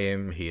then with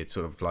him he had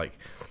sort of like,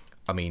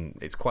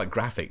 it's quite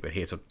graphic, but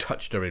he had sort of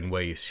touched her in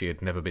ways she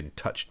had never been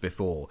touched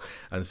before,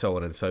 and so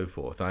on and so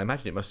forth. And I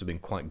imagine it must have been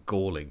quite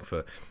galling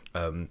for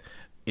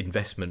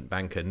investment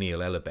banker Neil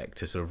Ellerbeck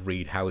to sort of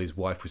read how his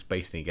wife was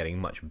basically getting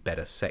much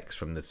better sex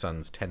from the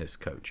son's tennis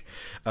coach.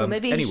 Well,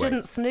 maybe he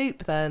shouldn't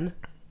snoop then.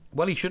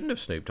 Well, he shouldn't have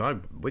snooped.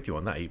 I'm with you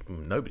on that.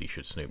 Nobody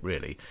should snoop,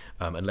 really,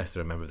 unless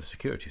they're a member of the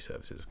security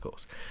services, of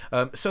course.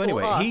 So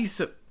anyway,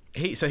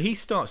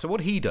 So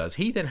what he does,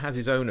 he then has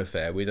his own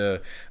affair with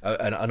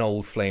an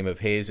old flame of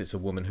his. It's a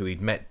woman who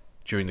he'd met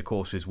during the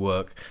course of his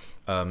work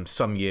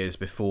some years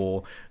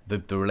before.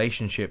 The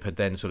relationship had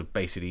then sort of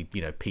basically,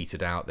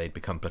 petered out. They'd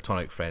become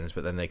platonic friends,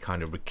 but then they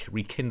kind of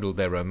rekindled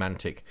their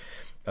romantic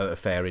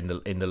affair in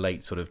the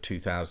late sort of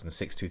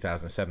 2006,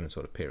 2007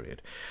 sort of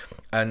period.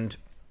 And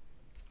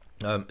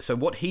so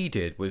what he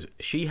did was,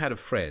 she had a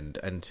friend,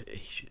 and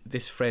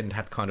this friend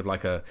had kind of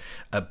like a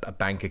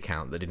bank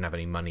account that didn't have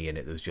any money in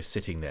it, that was just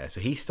sitting there.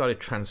 So he started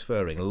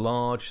transferring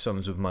large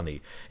sums of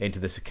money into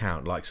this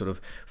account, like sort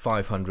of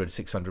 £500,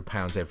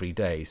 £600 every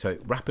day. So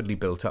it rapidly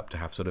built up to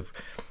have sort of,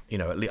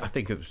 at least, I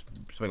think it was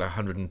something like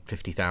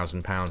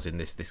 £150,000 in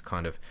this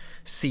kind of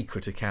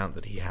secret account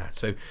that he had.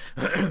 So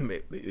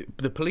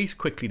the police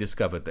quickly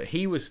discovered that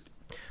he was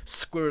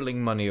squirreling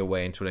money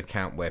away into an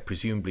account where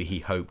presumably he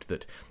hoped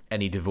that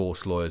any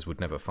divorce lawyers would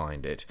never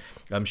find it.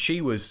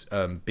 She was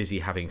busy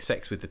having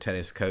sex with the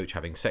tennis coach,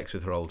 having sex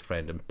with her old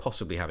friend, and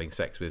possibly having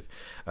sex with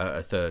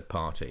a third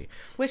party.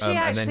 Was she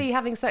actually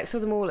having sex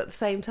with them all at the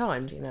same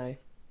time, do you know?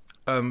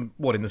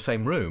 What, in the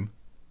same room?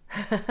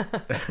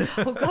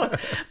 Oh God,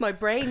 my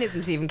brain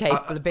isn't even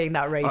capable of being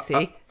that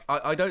racy.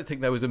 I don't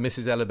think there was a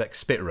Mrs. Ellerbeck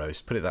spit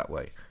roast, put it that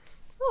way.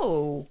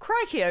 Oh,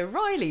 crikey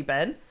O'Reilly,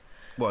 Ben.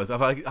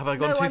 Have I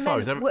gone too far?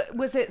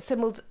 Was it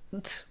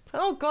simultaneous?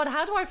 Oh God,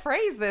 how do I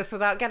phrase this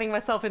without getting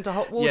myself into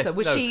hot water? Yes,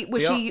 was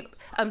she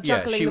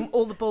juggling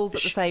all the balls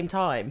at the same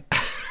time?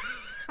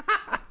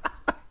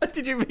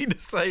 Did you mean to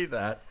say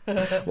that?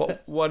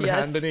 What, one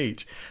hand in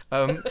each?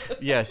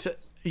 Yes.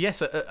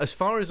 Yes, as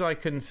far as I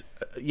can...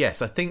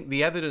 Yes, I think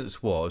the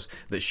evidence was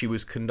that she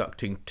was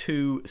conducting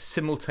two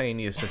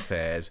simultaneous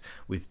affairs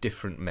with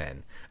different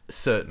men,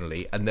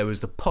 certainly, and there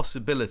was the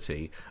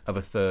possibility of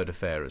a third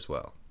affair as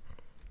well.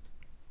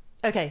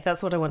 Okay,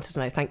 that's what I wanted to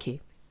know. Thank you.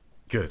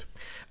 Good.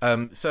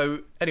 So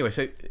anyway,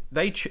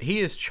 he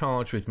is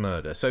charged with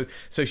murder. So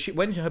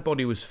when her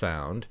body was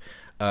found,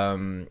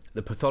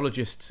 the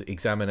pathologist's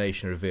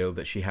examination revealed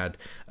that she had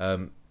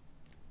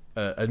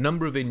a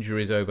number of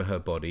injuries over her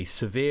body,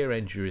 severe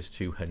injuries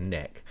to her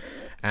neck,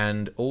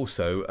 and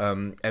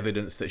also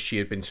evidence that she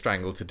had been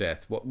strangled to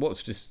death.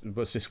 What's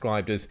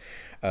described as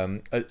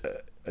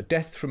a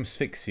death from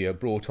asphyxia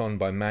brought on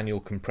by manual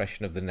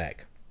compression of the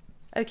neck.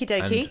 Okie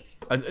dokie.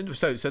 And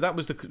so that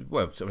was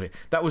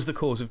the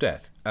cause of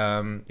death.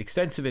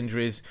 Extensive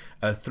injuries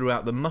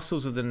throughout the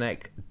muscles of the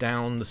neck,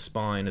 down the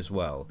spine as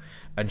well.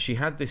 And she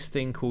had this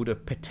thing called a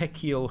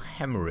petechial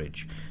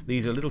hemorrhage.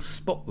 These are little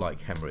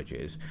spot-like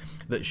hemorrhages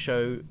that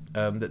show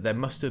that there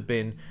must have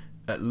been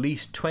at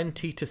least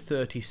 20 to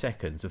 30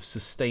 seconds of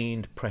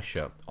sustained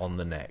pressure on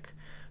the neck.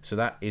 So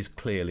that is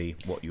clearly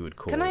what you would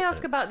call... Can I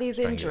ask about these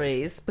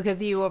injuries?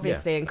 Because you were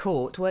obviously in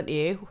court, weren't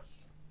you?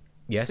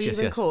 Yes, Were you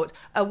in court?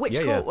 Which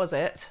court was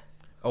it?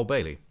 Old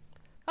Bailey.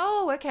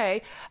 Oh,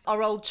 okay.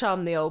 Our old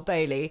chum, the Old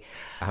Bailey.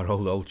 Our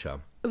old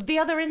chum. The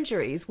other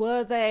injuries,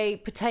 were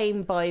they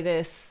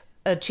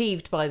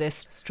achieved by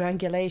this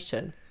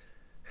strangulation?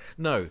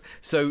 No.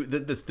 So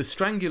the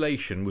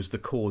strangulation was the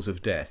cause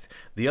of death.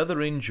 The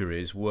other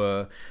injuries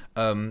were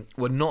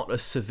not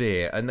as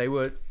severe, and they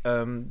were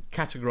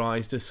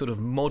categorised as sort of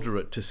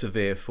moderate to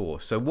severe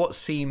force. So what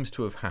seems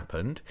to have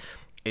happened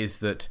is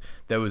that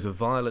there was a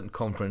violent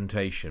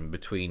confrontation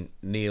between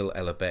Neil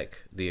Ellerbeck,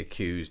 the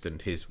accused,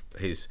 and his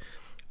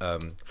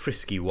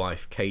frisky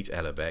wife, Kate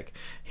Ellerbeck.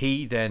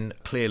 He then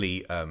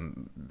clearly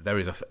there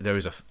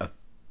is a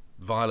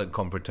violent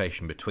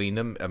confrontation between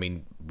them. I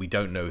mean, we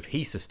don't know if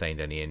he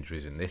sustained any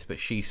injuries in this, but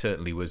she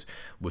certainly was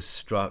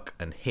struck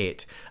and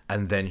hit,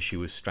 and then she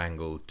was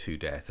strangled to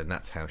death, and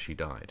that's how she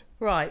died.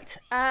 Right.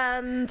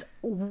 And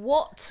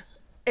what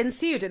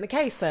ensued in the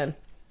case then?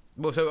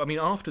 Well, so I mean,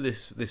 after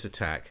this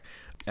attack,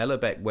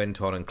 Ellerbeck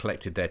went on and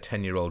collected their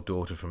 10-year-old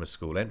daughter from a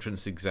school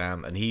entrance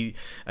exam, and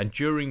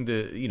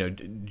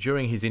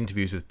during his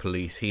interviews with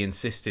police, he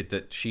insisted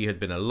that she had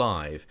been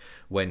alive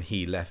when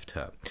he left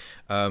her.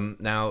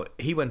 Now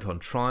he went on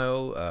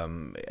trial.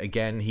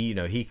 Again,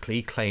 he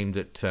claimed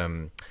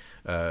that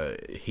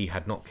he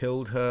had not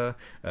killed her.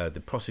 The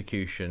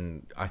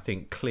prosecution, I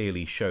think,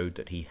 clearly showed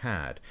that he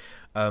had,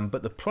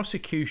 but the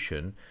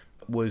prosecution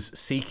was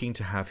seeking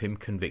to have him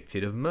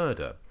convicted of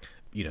murder.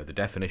 You know, the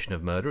definition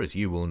of murder, as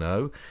you will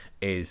know,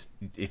 is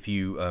if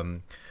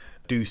you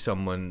do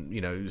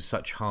someone,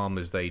 such harm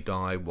as they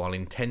die while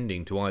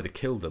intending to either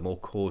kill them or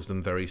cause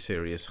them very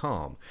serious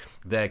harm.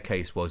 Their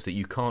case was that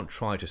you can't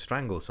try to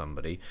strangle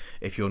somebody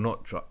if you're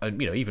not,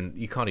 even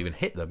you can't even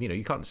hit them.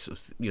 You can't,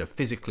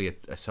 physically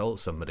assault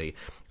somebody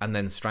and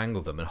then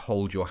strangle them and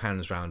hold your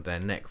hands around their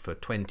neck for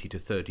 20 to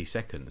 30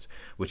 seconds,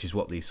 which is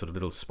what these sort of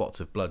little spots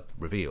of blood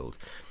revealed.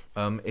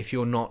 If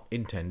you're not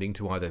intending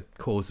to either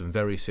cause them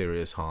very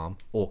serious harm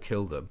or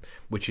kill them,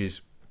 which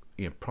is,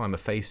 prima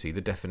facie the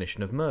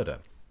definition of murder.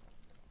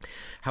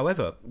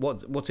 However,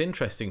 what's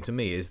interesting to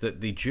me is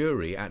that the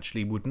jury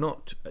actually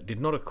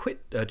did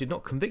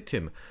not convict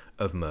him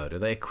of murder.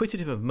 They acquitted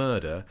him of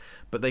murder,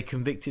 but they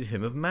convicted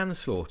him of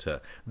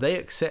manslaughter. They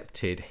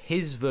accepted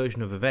his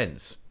version of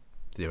events,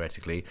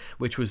 theoretically,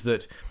 which was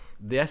that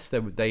yes,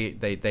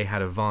 they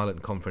had a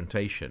violent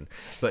confrontation,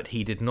 but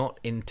he did not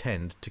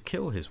intend to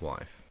kill his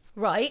wife.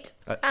 Right,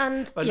 so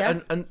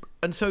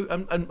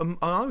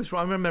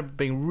I remember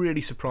being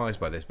really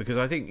surprised by this, because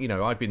I think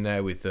I'd been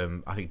there with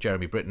I think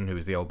Jeremy Britton, who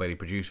was the Old Bailey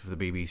producer for the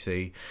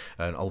BBC,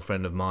 an old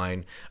friend of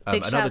mine.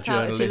 Big shout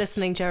out if you're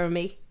listening,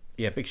 Jeremy.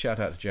 Yeah, big shout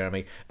out to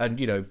Jeremy, and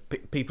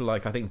people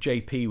like, I think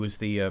JP was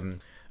the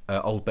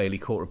Old Bailey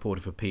court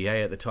reporter for PA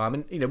at the time,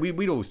 and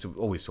we'd always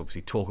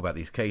obviously talk about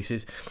these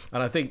cases,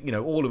 and I think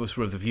all of us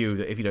were of the view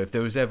that if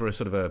there was ever a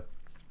sort of a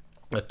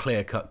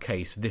clear-cut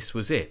case, this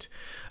was it.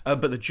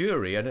 But the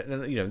jury, and at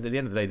the end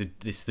of the day,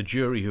 it's the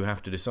jury who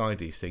have to decide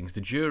these things.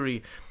 The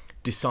jury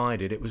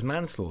decided it was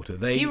manslaughter.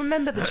 Do you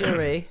remember the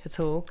jury at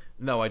all?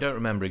 No, I don't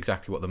remember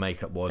exactly what the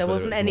makeup was. There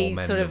wasn't any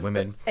sort of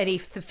women. Any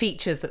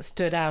features that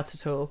stood out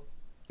at all?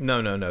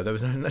 No. There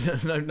was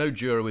no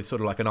juror with sort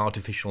of like an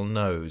artificial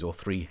nose or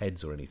 3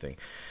 heads or anything.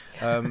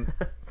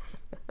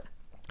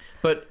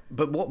 But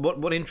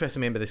what interested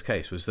me about this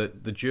case was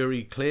that the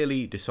jury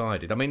clearly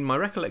decided. I mean, my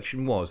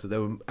recollection was that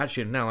there were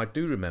actually, now I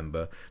do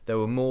remember, there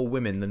were more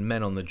women than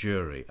men on the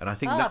jury, and I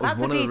think that was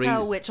one of the reasons. That's a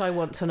detail which I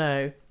want to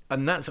know.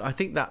 And I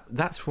think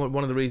that's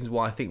one of the reasons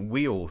why I think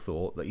we all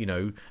thought that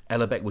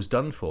Ellerbeck was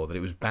done for, that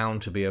it was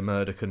bound to be a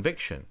murder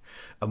conviction.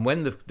 And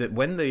when the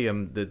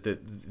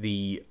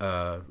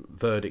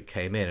verdict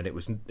came in and it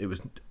was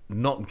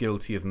not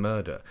guilty of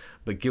murder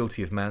but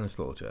guilty of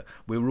manslaughter,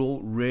 we were all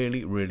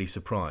really, really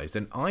surprised.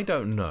 And I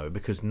don't know,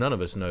 because none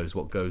of us knows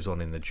what goes on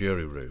in the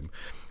jury room,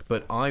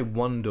 but I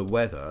wonder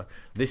whether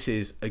this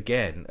is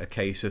again a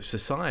case of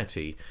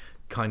society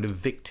kind of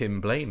victim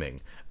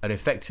blaming, and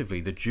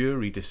effectively the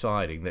jury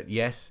deciding that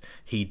yes,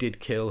 he did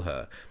kill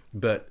her,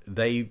 but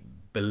they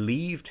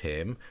believed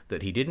him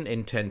that he didn't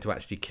intend to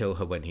actually kill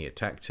her when he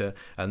attacked her,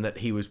 and that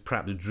he was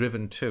perhaps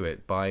driven to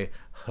it by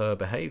her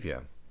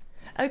behaviour.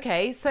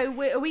 Okay, so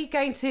are we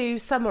going to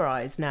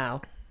summarise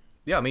now?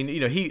 Yeah, I mean,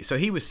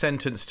 he was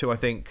sentenced to, I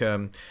think,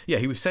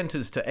 he was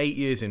sentenced to 8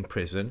 years in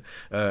prison.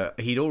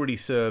 He'd already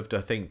served, I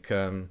think,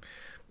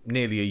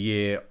 nearly a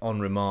year on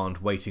remand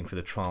waiting for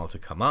the trial to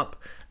come up,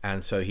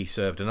 and so he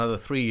served another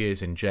 3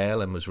 years in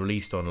jail and was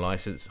released on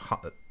licence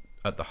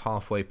at the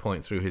halfway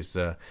point through his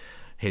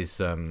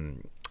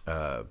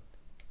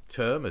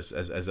term,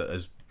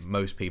 as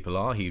most people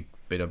are. He'd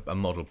been a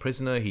model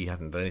prisoner. He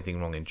hadn't done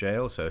anything wrong in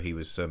jail, so he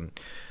was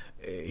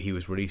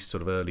released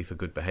sort of early for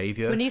good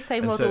behaviour. When you say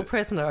model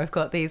prisoner, I've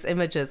got these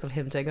images of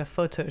him doing a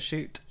photo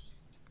shoot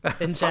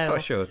in jail. Photo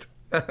shoot.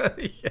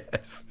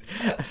 Yes.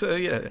 So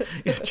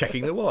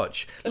checking the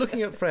watch,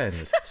 looking at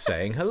friends,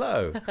 saying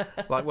hello,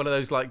 like one of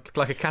those like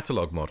a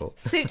catalogue model.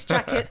 Suit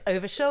jacket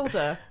over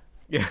shoulder.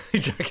 Yeah,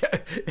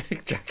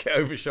 jacket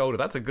over shoulder.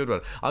 That's a good one.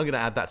 I'm going to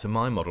add that to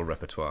my model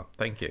repertoire.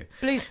 Thank you.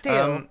 Blue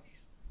steel.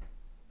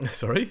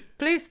 Sorry?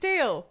 Blue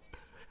steel.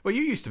 Well,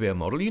 you used to be a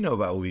model. You know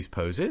about all these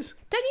poses.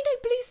 Don't you know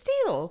blue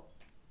steel?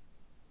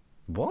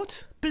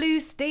 What? Blue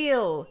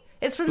Steel.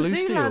 It's from Blue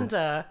Steel?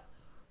 Zoolander.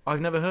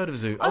 I've never heard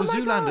of Oh my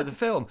Zoolander, God. the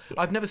film.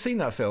 I've never seen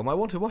that film. I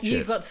want to watch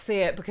You've it. got to see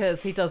it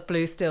because he does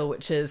Blue Steel,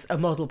 which is a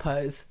model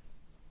pose.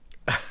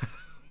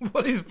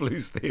 What is Blue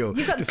Steel?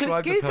 You've got to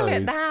Describe the Google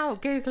it pose. now.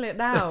 Google it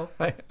now.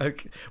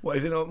 Okay. What,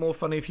 is it not more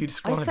funny if you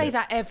describe I say it?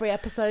 that every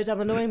episode.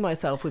 I'm annoying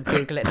myself with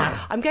Google it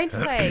now. I'm going to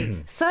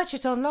say, search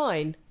it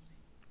online.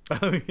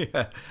 Oh,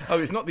 yeah. Oh,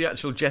 it's not the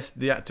actual fact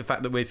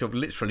that we're sort of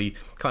literally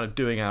kind of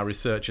doing our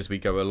research as we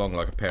go along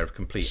like a pair of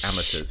complete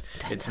amateurs.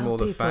 Don't It's tell more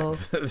the people.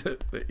 fact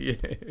that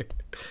yeah.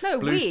 No,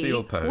 Blue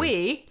Steel pose.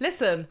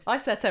 listen, I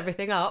set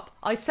everything up.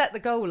 I set the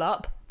goal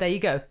up. There you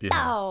go. Yeah.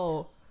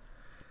 Bow.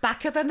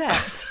 Back of the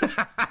net.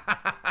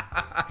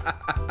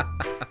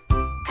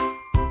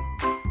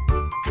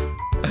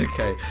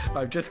 Okay,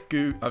 I've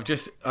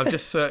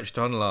just searched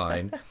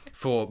online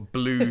for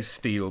Blue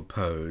Steel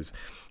pose.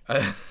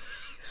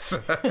 So,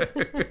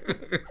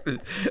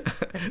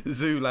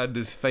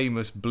 Zoolander's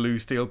famous Blue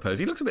Steel pose.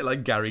 He looks a bit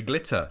like Gary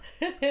Glitter,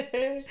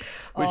 with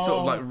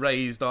sort of like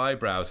raised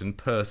eyebrows and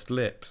pursed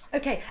lips.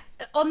 Okay,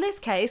 on this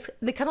case,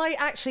 can I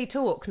actually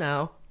talk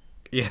now?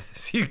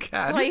 Yes, you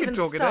can. Can I You've been even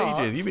talking start?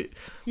 ages.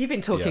 You've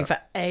been talking Yeah. for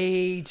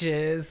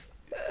ages.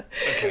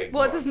 Okay,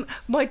 What does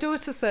my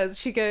daughter says?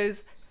 She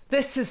goes,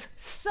 "This is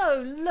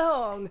so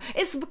long.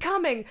 It's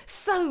becoming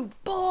so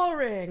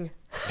boring."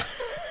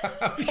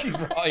 She's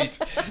right.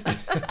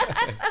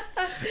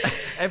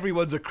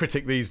 Everyone's a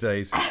critic these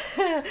days.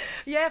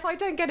 Yeah, if I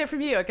don't get it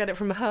from you, I get it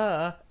from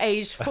her.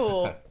 Age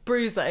 4,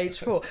 Bruiser, age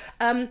 4.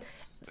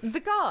 The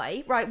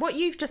guy, right, what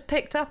you've just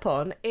picked up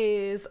on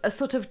is a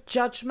sort of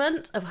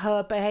judgment of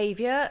her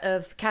behaviour,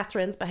 of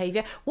Catherine's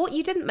behaviour. What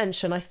you didn't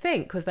mention, I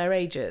think, was their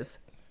ages.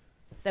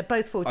 They're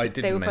both 40. I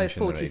didn't they were both mention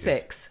their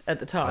 46 at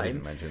the time. I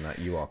didn't mention that.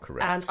 You are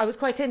correct. And I was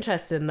quite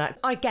interested in that.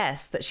 I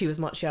guessed that she was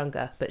much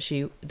younger, but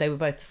they were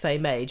both the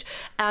same age.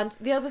 And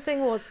the other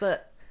thing was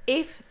that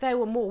if there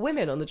were more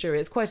women on the jury,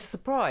 it's quite a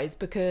surprise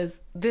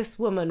because this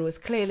woman was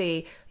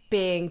clearly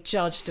being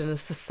judged in a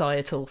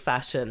societal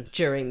fashion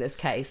during this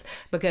case,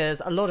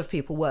 because a lot of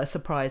people were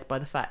surprised by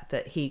the fact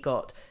that he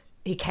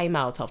came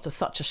out after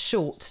such a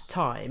short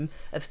time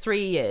of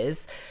 3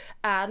 years,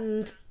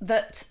 and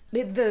that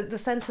the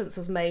sentence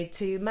was made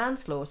to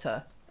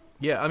manslaughter.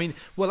 Yeah, I mean,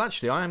 well,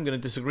 actually, I am going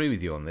to disagree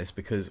with you on this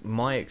because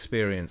my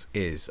experience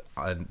is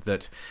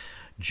that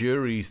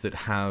juries that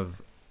have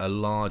a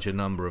larger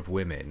number of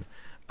women,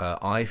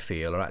 I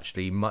feel, are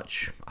actually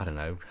much, I don't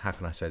know, how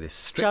can I say this?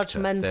 Stricter.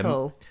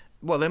 Judgmental.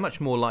 They're much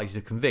more likely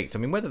to convict. I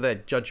mean, whether they're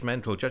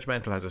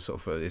judgmental has a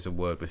sort of is a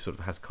word which sort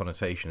of has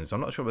connotations.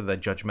 I'm not sure whether they're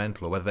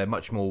judgmental or whether they're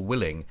much more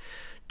willing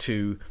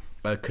to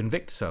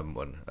convict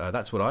someone.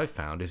 That's what I've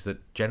found, is that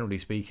generally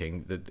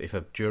speaking, that if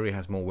a jury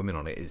has more women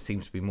on it, it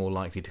seems to be more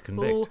likely to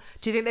convict. Or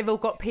do you think they've all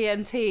got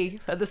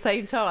PMT at the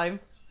same time?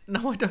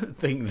 No, I don't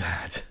think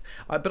that.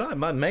 But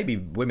maybe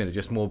women are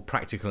just more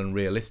practical and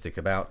realistic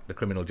about the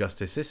criminal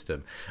justice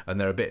system, and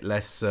they're a bit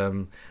less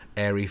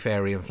airy,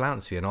 fairy, and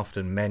flouncy. And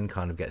often men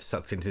kind of get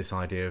sucked into this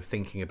idea of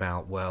thinking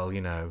about, well,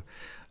 you know,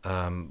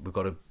 we've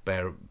got to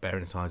bear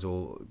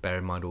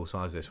in mind all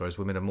sides of this. Whereas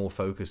women are more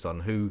focused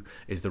on who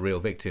is the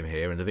real victim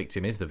here, and the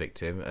victim is the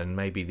victim, and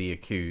maybe the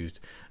accused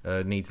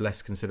needs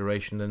less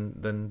consideration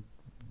than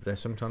they're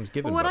sometimes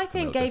given. Well, what I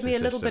think gave me a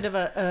little bit of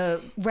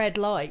a red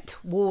light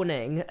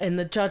warning in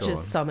the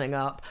judge's summing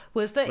up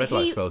was that red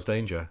light spells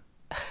danger.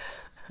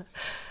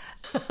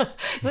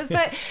 was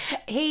that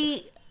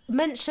he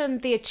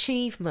mentioned the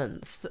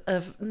achievements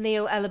of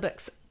Neil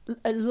Ellerbeck's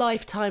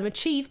lifetime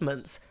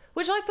achievements,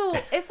 which I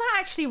thought, is that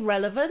actually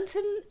relevant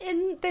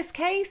in this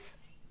case?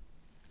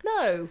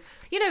 No.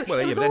 You know, Well,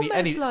 it yeah, was but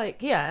almost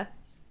like, yeah.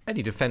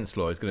 Any defence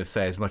lawyer is going to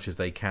say as much as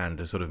they can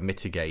to sort of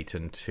mitigate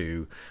and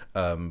to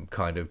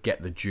kind of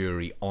get the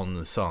jury on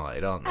the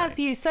side, aren't they? As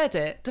you said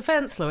it,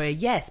 defence lawyer,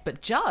 yes,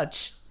 but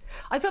judge.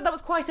 I thought that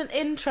was quite an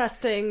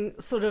interesting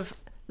sort of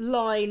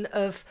line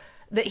of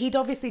that he'd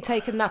obviously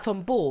taken that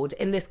on board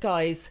in this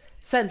guy's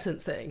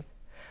sentencing.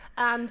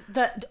 And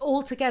that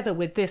altogether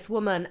with this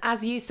woman,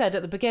 as you said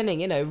at the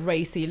beginning, you know,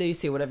 Racy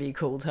Lucy or whatever you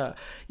called her,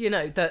 you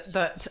know,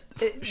 that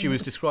She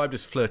was described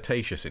as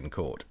flirtatious in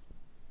court.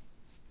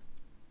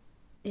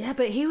 yeah,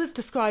 but he was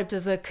described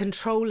as a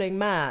controlling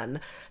man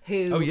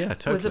who was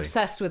totally.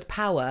 obsessed with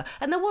power.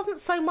 And there wasn't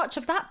so much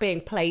of that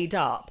being played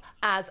up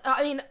as,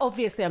 I mean,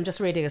 obviously I'm just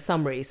reading a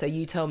summary, so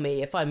you tell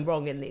me if I'm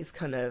wrong in these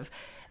kind of,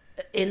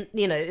 in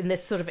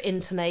this sort of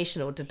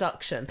intonation or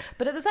deduction.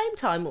 But at the same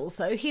time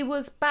also, he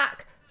was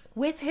back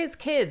with his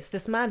kids,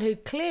 this man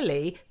who'd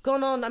clearly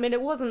gone on, I mean,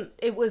 it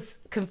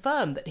was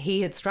confirmed that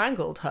he had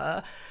strangled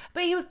her,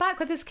 but he was back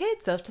with his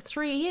kids after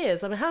 3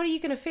 years. I mean, how are you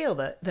going to feel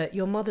that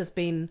your mother's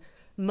been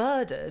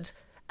murdered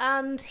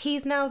and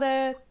he's now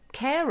their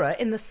carer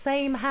in the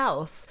same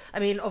house? I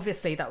mean,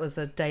 obviously that was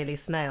a Daily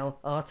Snail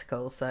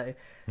article, so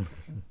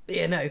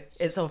you know,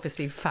 it's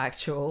obviously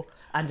factual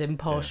and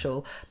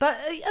impartial, but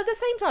at the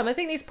same time I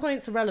think these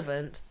points are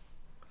relevant.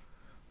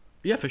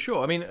 Yeah, for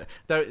sure. I mean,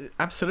 there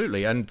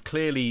absolutely, and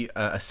clearly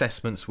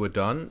assessments were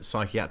done.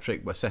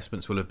 Psychiatric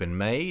assessments will have been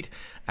made,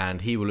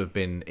 and he will have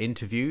been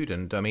interviewed.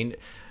 And I mean,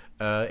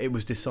 it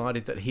was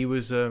decided that he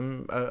was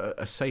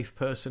a safe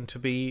person to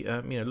be,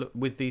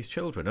 with these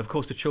children. Of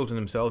course, the children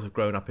themselves have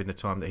grown up in the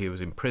time that he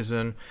was in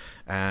prison,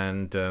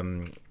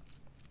 and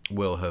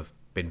will have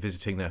been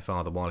visiting their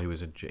father while he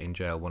was in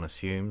jail, one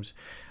assumes.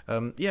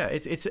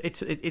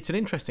 It's an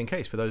interesting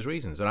case for those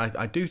reasons, and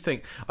I do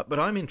think. But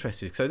I'm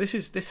interested. So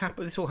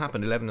this all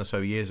happened 11 or so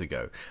years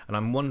ago, and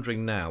I'm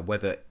wondering now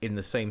whether, in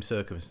the same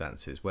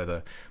circumstances,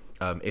 whether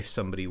if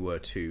somebody were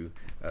to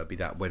be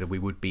that, whether we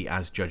would be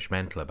as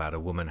judgmental about a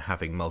woman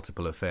having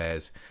multiple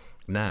affairs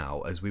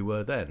now as we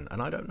were then,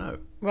 and I don't know.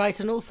 Right,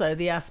 and also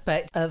the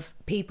aspect of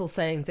people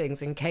saying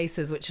things in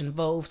cases which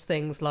involved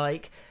things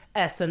like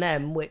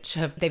S&M, which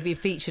they've been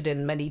featured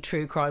in many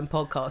true crime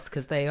podcasts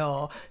because they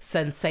are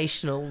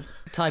sensational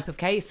type of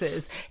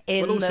cases.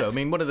 One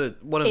of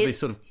the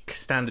sort of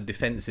standard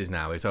defences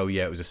now is, oh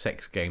yeah, it was a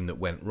sex game that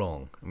went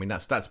wrong. I mean,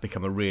 that's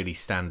become a really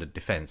standard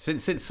defence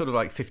since sort of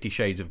like 50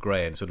 Shades of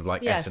Grey, and sort of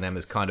like yes. S&M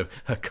has kind of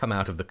come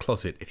out of the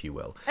closet, if you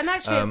will. And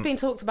actually, it's been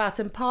talked about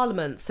in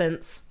Parliament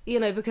since,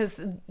 because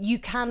you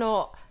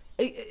cannot.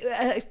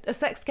 A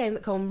sex game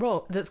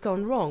that's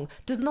gone wrong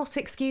does not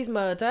excuse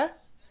murder.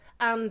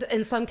 And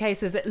in some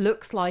cases, it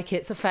looks like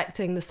it's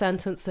affecting the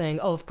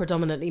sentencing of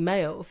predominantly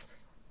males.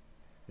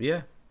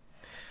 Yeah.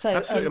 So,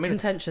 absolutely.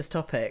 Contentious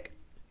topic.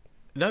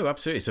 No,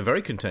 absolutely. It's a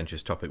very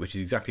contentious topic, which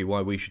is exactly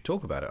why we should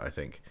talk about it, I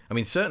think. I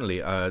mean, certainly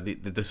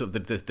the sort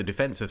of the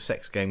defence of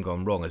sex game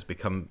gone wrong has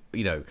become,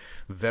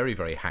 very,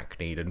 very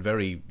hackneyed, and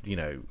very,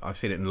 I've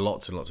seen it in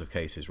lots and lots of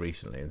cases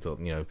recently, and thought,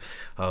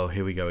 oh,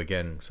 here we go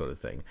again, sort of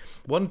thing.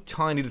 One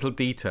tiny little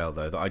detail,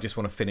 though, that I just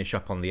want to finish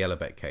up on the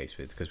Ellerbeck case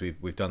with, because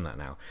we've done that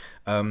now,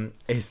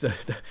 is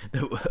that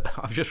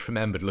I've just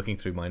remembered looking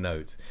through my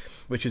notes,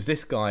 which is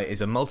this guy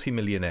is a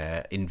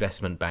multimillionaire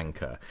investment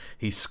banker.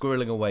 He's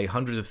squirreling away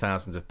hundreds of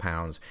thousands of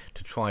pounds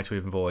to try to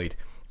avoid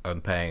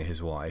paying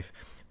his wife,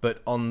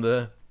 but on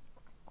the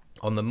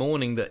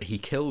morning that he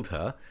killed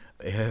her,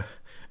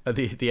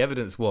 the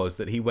evidence was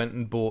that he went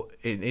and bought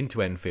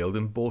into Enfield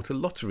and bought a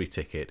lottery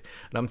ticket.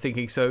 And I'm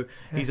thinking, so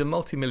he's a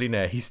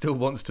multimillionaire, he still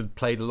wants to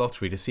play the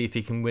lottery to see if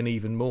he can win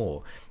even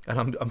more, and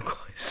I'm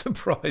quite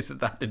surprised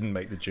that didn't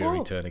make the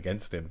jury turn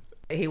against him.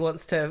 He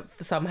wants to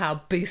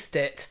somehow boost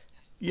it.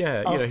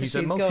 Yeah, he's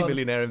a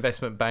multimillionaire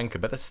investment banker,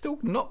 but that's still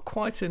not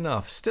quite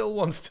enough. Still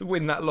wants to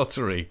win that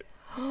lottery.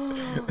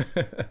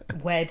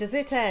 Where does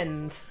it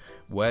end?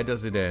 Where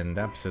does it end?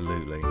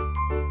 Absolutely.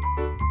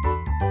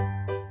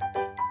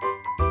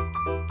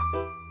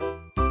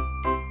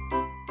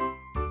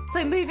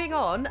 So moving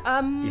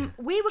on,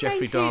 we were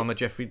Jeffrey going to...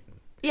 Dahmer,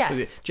 Yes. Was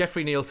it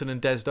Jeffrey Nielsen and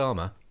Des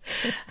Dahmer?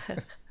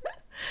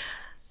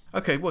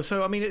 Okay, well,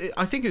 so, I mean,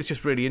 I think it's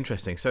just really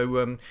interesting.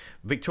 So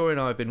Victoria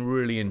and I have been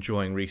really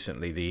enjoying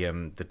recently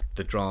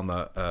the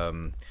drama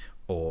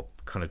or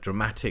kind of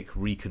dramatic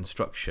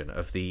reconstruction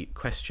of the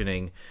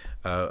questioning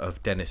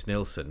of Dennis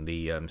Nilsen,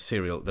 the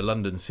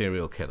London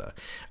serial killer,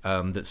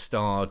 that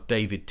starred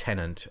David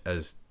Tennant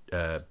as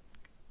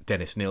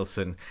Dennis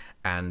Nilsen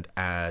and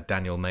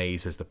Daniel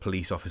Mays as the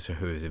police officer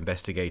who is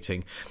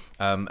investigating.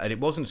 And it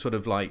wasn't sort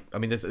of like, I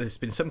mean, there's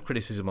been some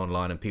criticism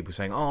online and people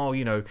saying, oh,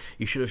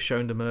 you should have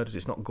shown the murders,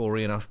 it's not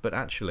gory enough. But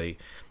actually,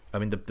 I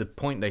mean, the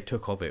point they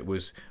took of it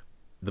was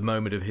the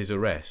moment of his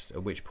arrest,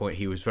 at which point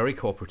he was very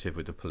cooperative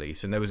with the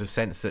police, and there was a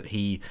sense that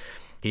he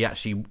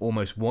actually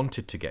almost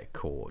wanted to get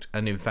caught.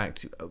 And in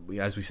fact,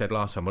 as we said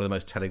last time, one of the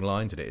most telling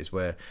lines in it is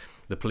where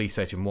the police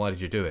say to him, why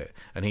did you do it?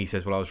 And he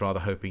says, well, I was rather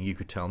hoping you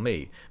could tell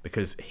me,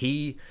 because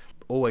he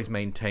always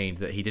maintained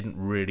that he didn't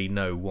really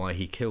know why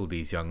he killed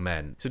these young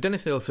men. So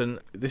Dennis Nilsen,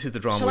 this is the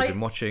drama we've been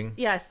watching.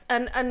 Yes,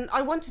 and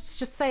I wanted to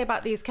just say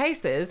about these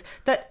cases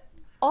that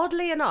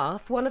oddly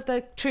enough, one of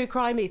the true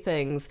crimey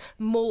things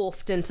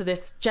morphed into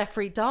this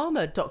Jeffrey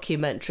Dahmer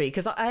documentary,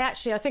 because I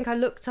think I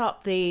looked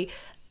up the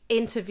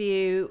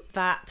interview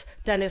that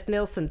Dennis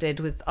Nilsen did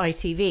with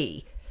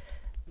ITV.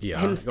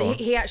 Yeah,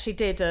 he actually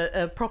did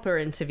a proper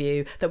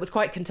interview that was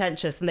quite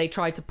contentious, and they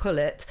tried to pull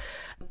it.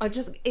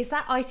 Is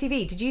that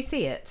ITV? Did you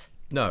see it?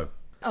 No.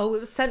 Oh, it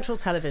was Central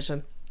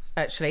Television,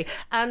 actually.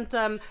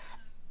 And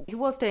he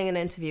was doing an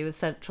interview with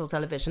Central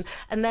Television,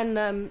 and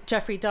then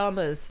Jeffrey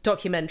Dahmer's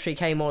documentary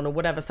came on, or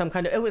whatever,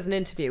 it was an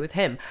interview with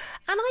him.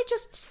 And I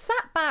just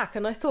sat back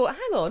and I thought,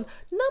 hang on,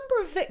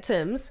 number of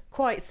victims,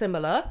 quite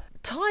similar.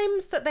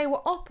 Times that they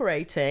were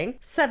operating,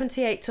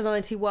 78 to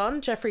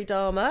 91, Jeffrey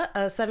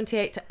Dahmer,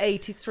 78 to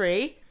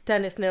 83,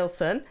 Dennis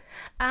Nilsen.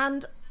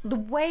 And the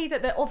way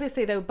that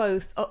they were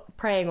both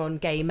preying on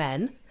gay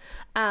men,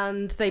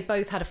 and they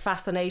both had a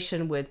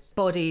fascination with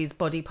bodies,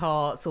 body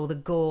parts, all the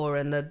gore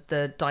and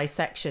the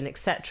dissection,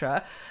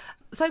 etc.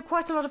 So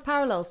quite a lot of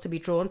parallels to be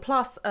drawn.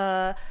 Plus,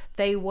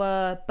 they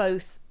were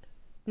both...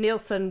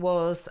 Nilsen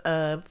was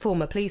a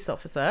former police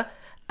officer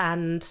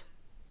and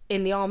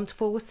in the armed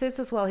forces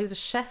as well. He was a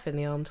chef in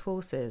the armed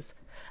forces.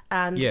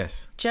 And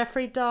yes.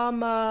 Jeffrey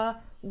Dahmer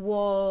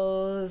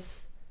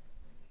was...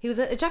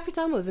 Jeffrey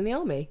Dahmer was in the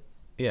army.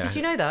 Yeah. Did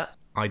you know that?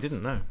 I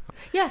didn't know.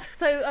 Yeah,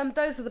 so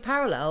those are the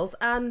parallels,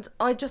 and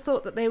I just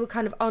thought that they were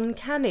kind of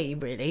uncanny,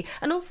 really,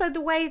 and also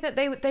the way that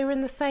they were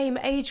in the same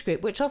age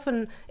group, which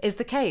often is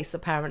the case,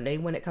 apparently,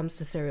 when it comes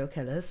to serial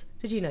killers.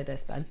 Did you know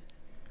this, Ben?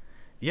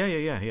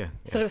 Yeah.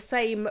 Sort of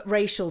same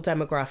racial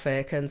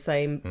demographic and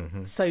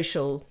same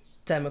social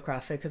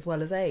demographic as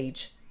well as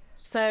age.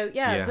 So,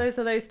 yeah, those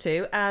are those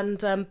two, and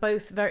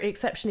both very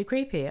exceptionally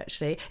creepy,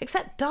 actually.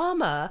 Except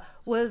Dahmer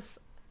was...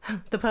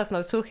 The person I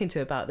was talking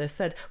to about this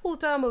said, well,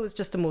 Dahmer was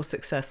just a more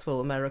successful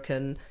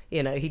American.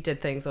 You know, he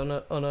did things on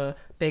a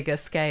bigger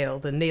scale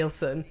than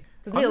Nielsen.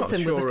 Because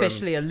Nielsen was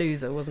officially a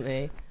loser, wasn't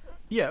he?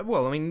 Yeah,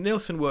 well, I mean,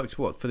 Nielsen worked,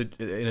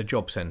 in a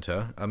job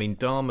centre. I mean,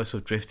 Dahmer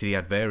sort of drifted. He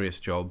had various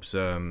jobs.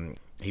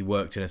 He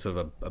worked in a sort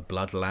of a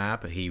blood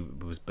lab. But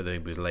then he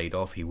was laid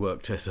off. He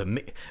worked as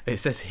it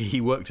says he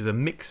worked as a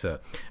mixer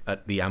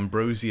at the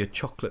Ambrosia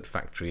chocolate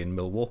factory in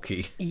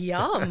Milwaukee.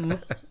 Yum.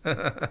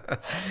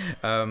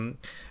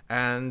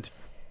 And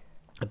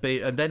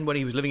then when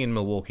he was living in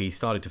Milwaukee, he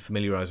started to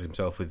familiarise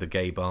himself with the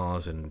gay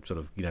bars and sort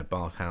of,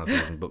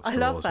 bathhouses and bookstores. I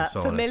love that. And so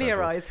on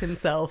Familiarise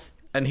himself.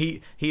 And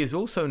he is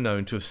also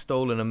known to have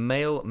stolen a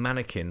male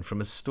mannequin from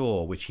a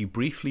store, which he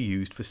briefly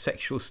used for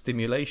sexual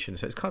stimulation.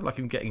 So it's kind of like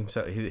him getting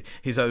himself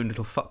his own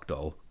little fuck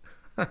doll.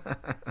 I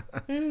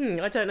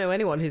don't know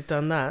anyone who's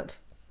done that.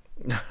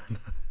 No,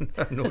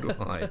 nor do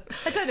I.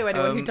 I don't know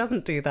anyone who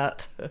doesn't do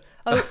that.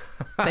 Oh,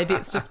 maybe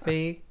it's just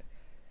me.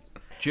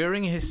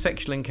 During his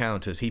sexual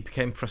encounters, he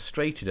became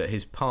frustrated at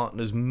his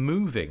partners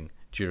moving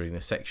during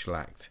the sexual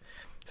act.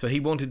 So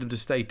he wanted them to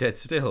stay dead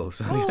still.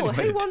 So the only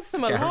way who wants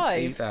them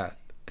alive? That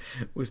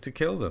was to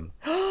kill them.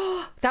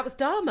 That was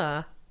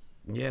Dahmer.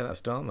 Yeah, that's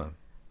Dahmer.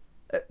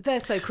 They're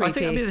so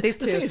creepy. I think These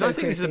two are so I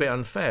think this is a bit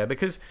unfair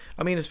because,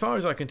 I mean, as far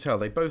as I can tell,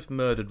 they both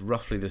murdered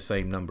roughly the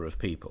same number of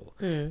people.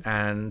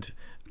 And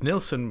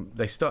Nielsen,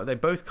 they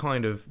both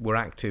kind of were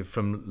active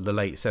from the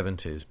late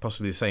 70s,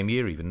 possibly the same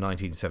year even,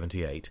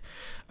 1978.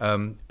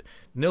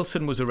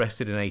 Nielsen was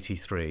arrested in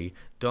 83.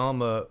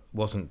 Dahmer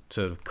wasn't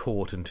sort of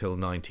caught until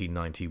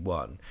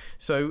 1991.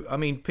 So, I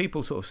mean,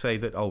 people sort of say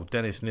that,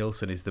 Dennis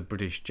Nielsen is the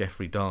British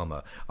Jeffrey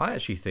Dahmer. I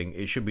actually think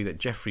it should be that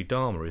Jeffrey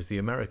Dahmer is the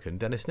American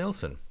Dennis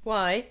Nielsen.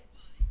 Why?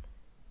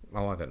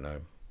 Oh, I don't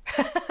know.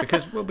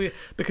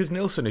 Because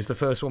Nielsen is the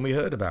first one we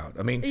heard about.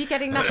 I mean, are you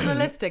getting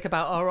nationalistic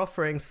about our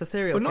offerings for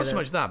serial killers? Well, not so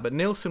much that, but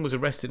Nielsen was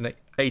arrested in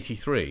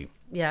 83.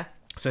 Yeah.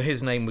 So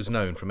his name was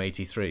known from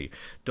 83.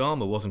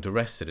 Dahmer wasn't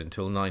arrested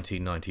until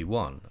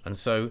 1991. And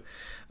so,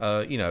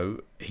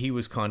 he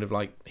was kind of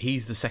like,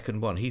 he's the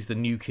second one. He's the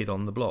new kid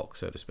on the block,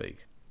 so to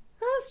speak.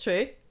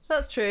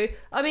 That's true.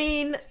 I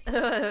mean,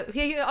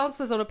 he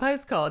answers on a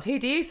postcard. Who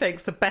do you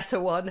think's the better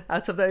one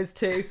out of those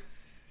two?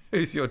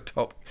 Who's your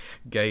top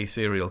gay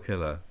serial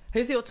killer?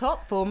 Who's your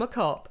top former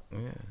cop?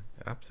 Yeah,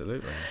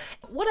 absolutely.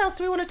 What else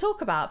do we want to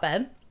talk about,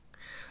 Ben?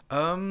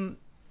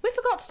 We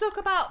forgot to talk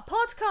about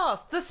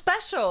podcast, the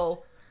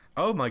special.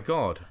 Oh my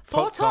God.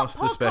 For top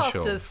the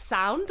special. podcasters,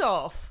 sound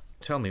off.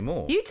 Tell me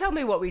more. You tell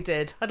me what we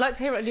did. I'd like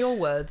to hear it in your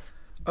words.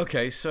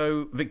 Okay,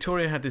 so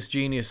Victoria had this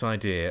genius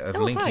idea of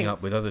linking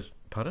up with other...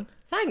 Pardon?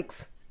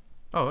 Thanks.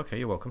 Oh, okay,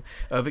 you're welcome.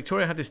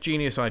 Victoria had this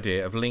genius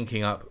idea of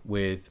linking up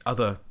with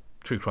other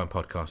true crime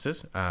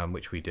podcasters,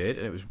 which we did.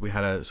 And we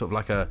had a sort of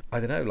like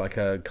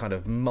a kind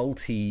of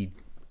multi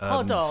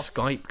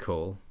Skype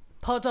call.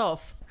 Pod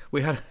off.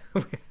 We had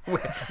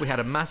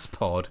a mass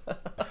pod.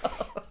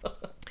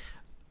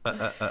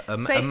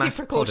 Safety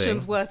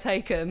precautions were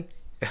taken.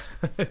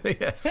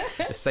 Yes,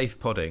 a safe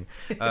podding.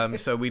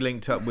 So we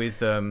linked up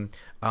with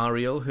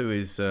Ariel, who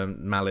is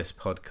Malice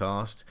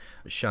Podcast,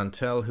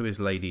 Chantel, who is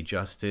Lady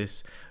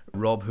Justice,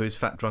 Rob, who is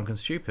Fat, Drunk and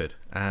Stupid,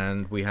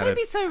 and we had Don't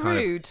be so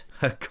rude.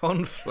 A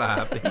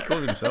conflab. He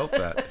calls himself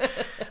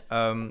that.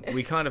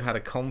 We kind of had a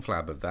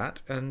conflab of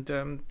that, and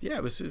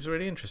it was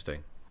really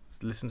interesting.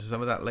 Listen to some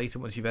of that later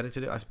once you've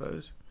edited it, I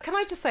suppose. Can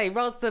I just say,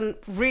 rather than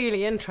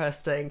really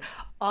interesting,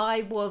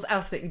 I was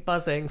absolutely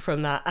buzzing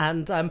from that,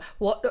 and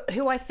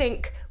who I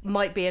think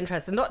might be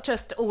interested, not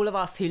just all of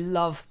us who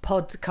love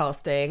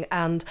podcasting,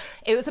 and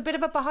it was a bit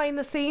of a behind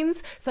the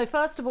scenes. So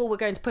first of all, we're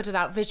going to put it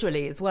out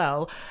visually as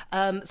well,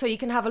 so you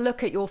can have a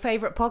look at your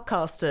favourite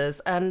podcasters.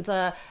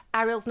 And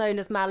Ariel's known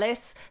as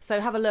Malice, so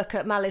have a look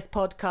at Malice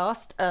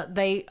Podcast.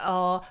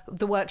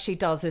 The work she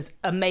does is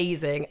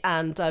amazing,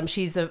 and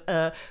she's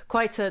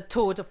quite a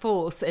tour de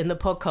force in the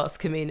podcast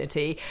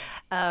community.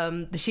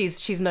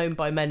 She's known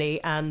by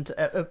many and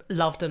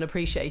loved and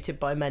appreciated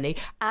by many,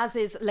 as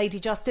is Lady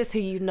Justice, who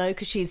you know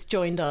because she's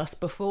joined us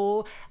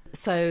before.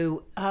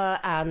 So her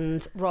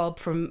and Rob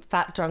from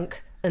Fat,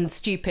 Drunk and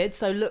Stupid.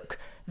 So look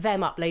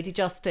them up, Lady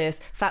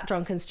Justice, Fat,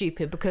 Drunk and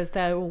Stupid, because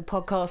they're all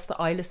podcasts that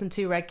I listen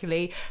to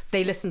regularly.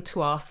 They listen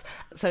to us.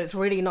 So it's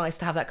really nice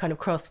to have that kind of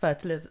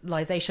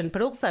cross-fertilisation,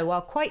 but also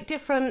our quite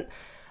different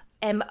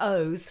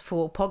MOs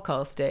for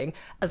podcasting,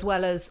 as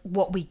well as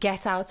what we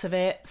get out of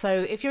it. So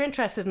if you're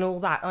interested in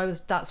all that,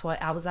 that's why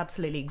I was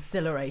absolutely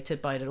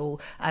exhilarated by it all.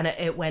 And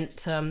it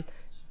went,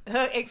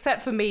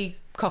 except for me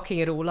cocking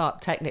it all up,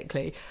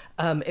 technically,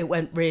 it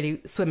went really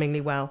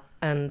swimmingly well.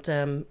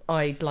 And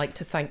I'd like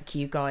to thank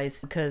you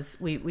guys because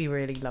we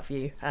really love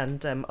you.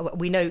 And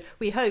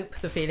we hope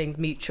the feeling's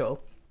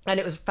mutual. And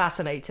it was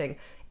fascinating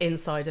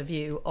inside of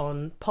you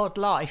on Pod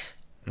Life.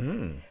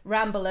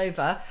 Ramble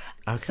over.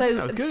 Okay, So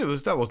that was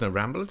good. That wasn't a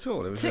ramble at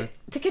all. It was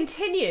to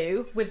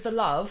continue with the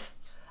love,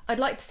 I'd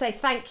like to say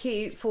thank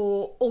you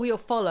for all your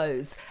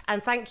follows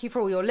and thank you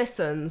for all your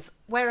listens.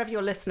 Wherever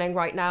you're listening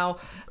right now,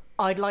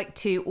 I'd like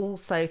to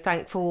also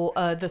thank for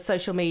the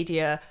social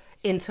media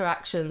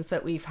interactions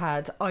that we've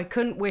had. I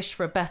couldn't wish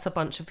for a better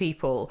bunch of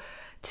people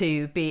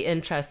to be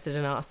interested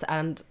in us.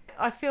 And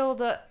I feel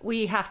that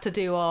we have to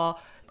do our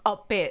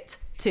bit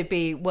to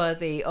be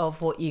worthy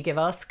of what you give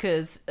us,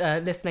 because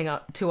listening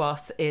up to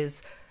us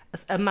is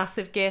a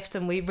massive gift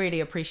and we really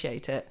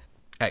appreciate it.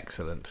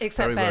 Excellent.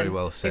 Except very, Ben. very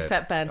well said.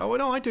 Except Ben. Oh,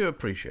 no, I do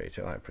appreciate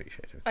it. I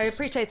appreciate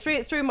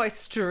it. Through my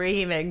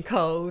streaming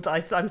cold.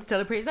 I'm still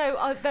appreciating.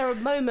 No, there are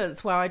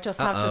moments where I just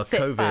have to sit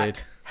COVID.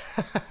 back.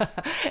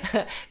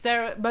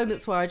 There are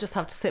moments where I just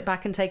have to sit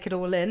back and take it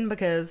all in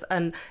because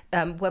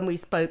when we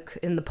spoke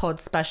in the pod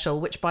special,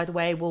 which by the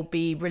way will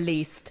be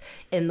released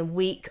in the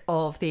week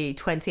of the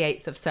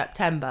 28th of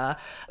September,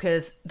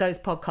 because those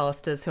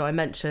podcasters who I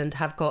mentioned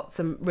have got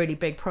some really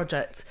big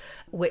projects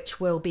which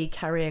will be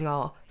carrying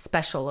our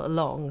special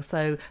along,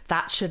 so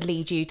that should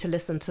lead you to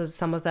listen to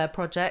some of their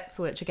projects,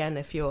 which again,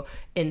 if you're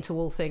into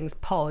all things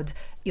pod,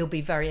 you'll be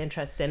very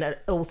interested in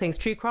all things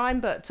true crime.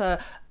 But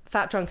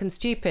Fat, Drunk and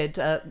Stupid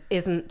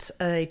isn't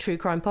a true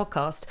crime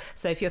podcast.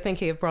 So if you're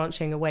thinking of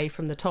branching away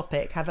from the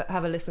topic, have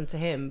a listen to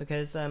him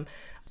because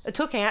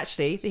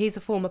actually, he's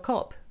a former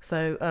cop.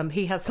 So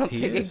he has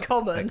something in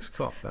common.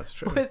 Ex-cop, that's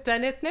true. With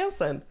Dennis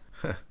Nilsson.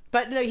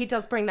 But no, he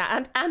does bring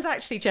that. And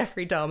actually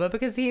Jeffrey Dahmer,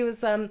 because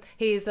he's a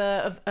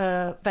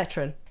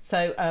veteran.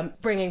 So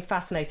bringing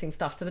fascinating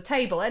stuff to the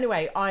table.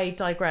 Anyway, I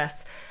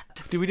digress.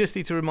 Do we just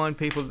need to remind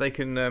people that they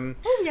can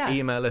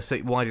email us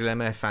at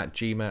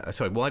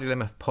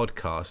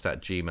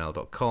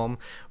ydilemfpodcast@gmail.com,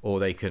 or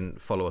they can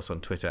follow us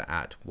on Twitter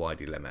at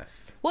ydilemf.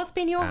 What's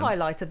been your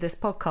highlight of this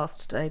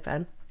podcast today,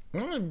 Ben?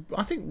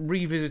 I think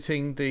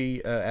revisiting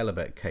the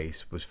Ellerbeck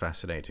case was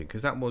fascinating,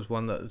 because that was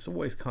one that's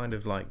always kind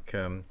of like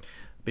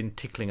been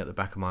tickling at the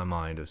back of my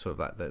mind, of sort of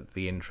like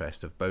the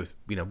interest of both,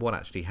 what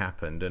actually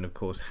happened and of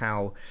course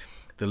how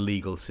the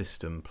legal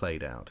system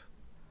played out.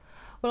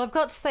 Well, I've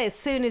got to say, as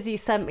soon as you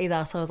sent me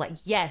that, I was like,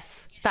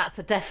 yes, that's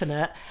a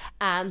definite.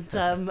 And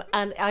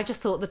I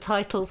just thought the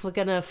titles were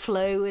going to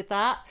flow with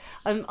that.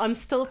 I'm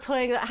still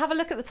toying. Have a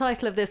look at the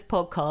title of this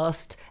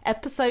podcast,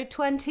 episode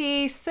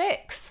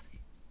 26.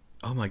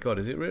 Oh my God,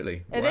 is it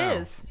really? It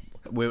is.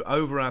 We're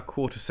over our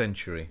quarter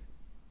century.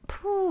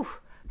 Whew,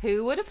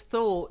 who would have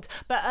thought?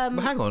 But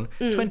hang on,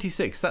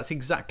 26. That's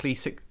exactly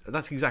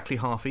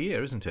half a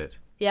year, isn't it?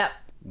 Yep.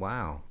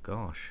 Wow,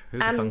 gosh,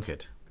 who'd have thunk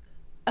it?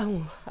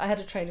 Oh, I had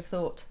a train of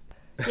thought.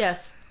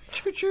 Yes.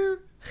 Choo-choo.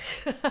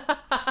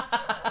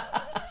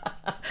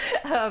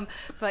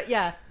 But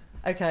yeah,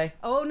 okay.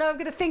 Oh no, I'm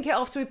going to think it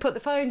after we put the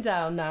phone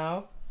down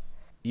now.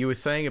 You were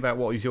saying about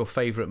what was your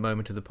favourite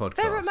moment of the podcast?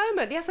 Favourite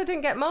moment? Yes, I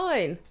didn't get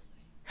mine.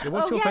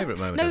 What's your favourite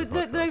moment of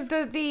the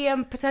podcast?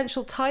 The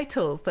potential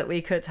titles that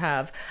we could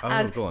have. Oh,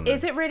 and go on then.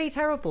 Is it really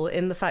terrible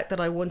in the fact that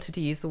I wanted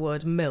to use the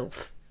word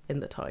MILF in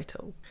the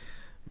title?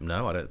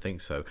 No, I don't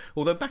think so.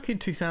 Although back in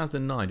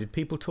 2009, did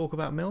people talk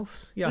about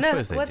MILFs? Yeah,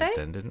 I suppose they did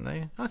then, didn't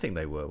they? I think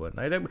they were, weren't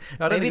they?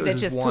 Maybe they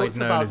just talked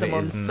about them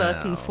on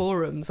certain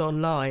forums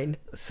online.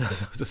 So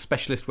those are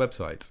specialist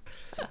websites.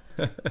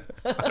 I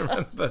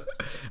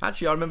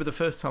remember the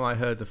first time I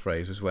heard the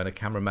phrase was when a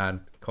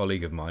cameraman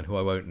colleague of mine, who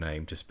I won't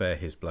name to spare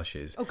his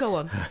blushes. Oh, go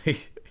on.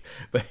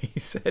 But he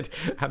said,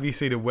 have you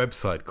seen a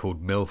website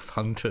called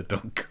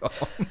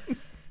milfhunter.com?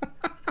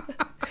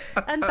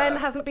 And Ben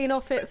hasn't been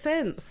off it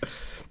since.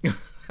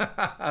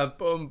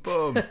 Boom,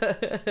 boom.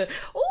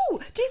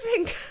 Oh, do you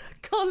think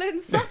Colin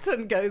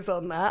Sutton goes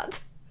on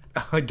that?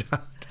 I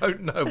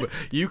don't know, but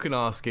you can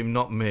ask him,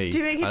 not me. Do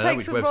you think he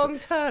takes the wrong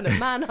turn at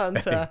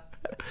Manhunter?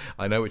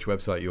 I know which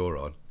website you're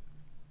on.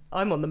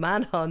 I'm on the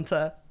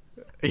Manhunter.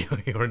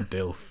 You're on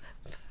DILF.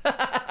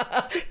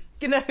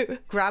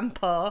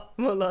 Grandpa,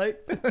 more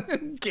like.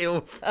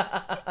 Gilf.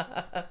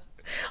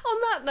 On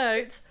that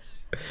note,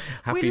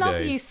 Happy we love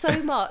days. you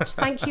so much.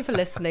 Thank you for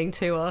listening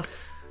to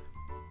us.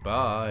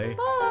 Bye.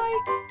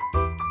 Bye.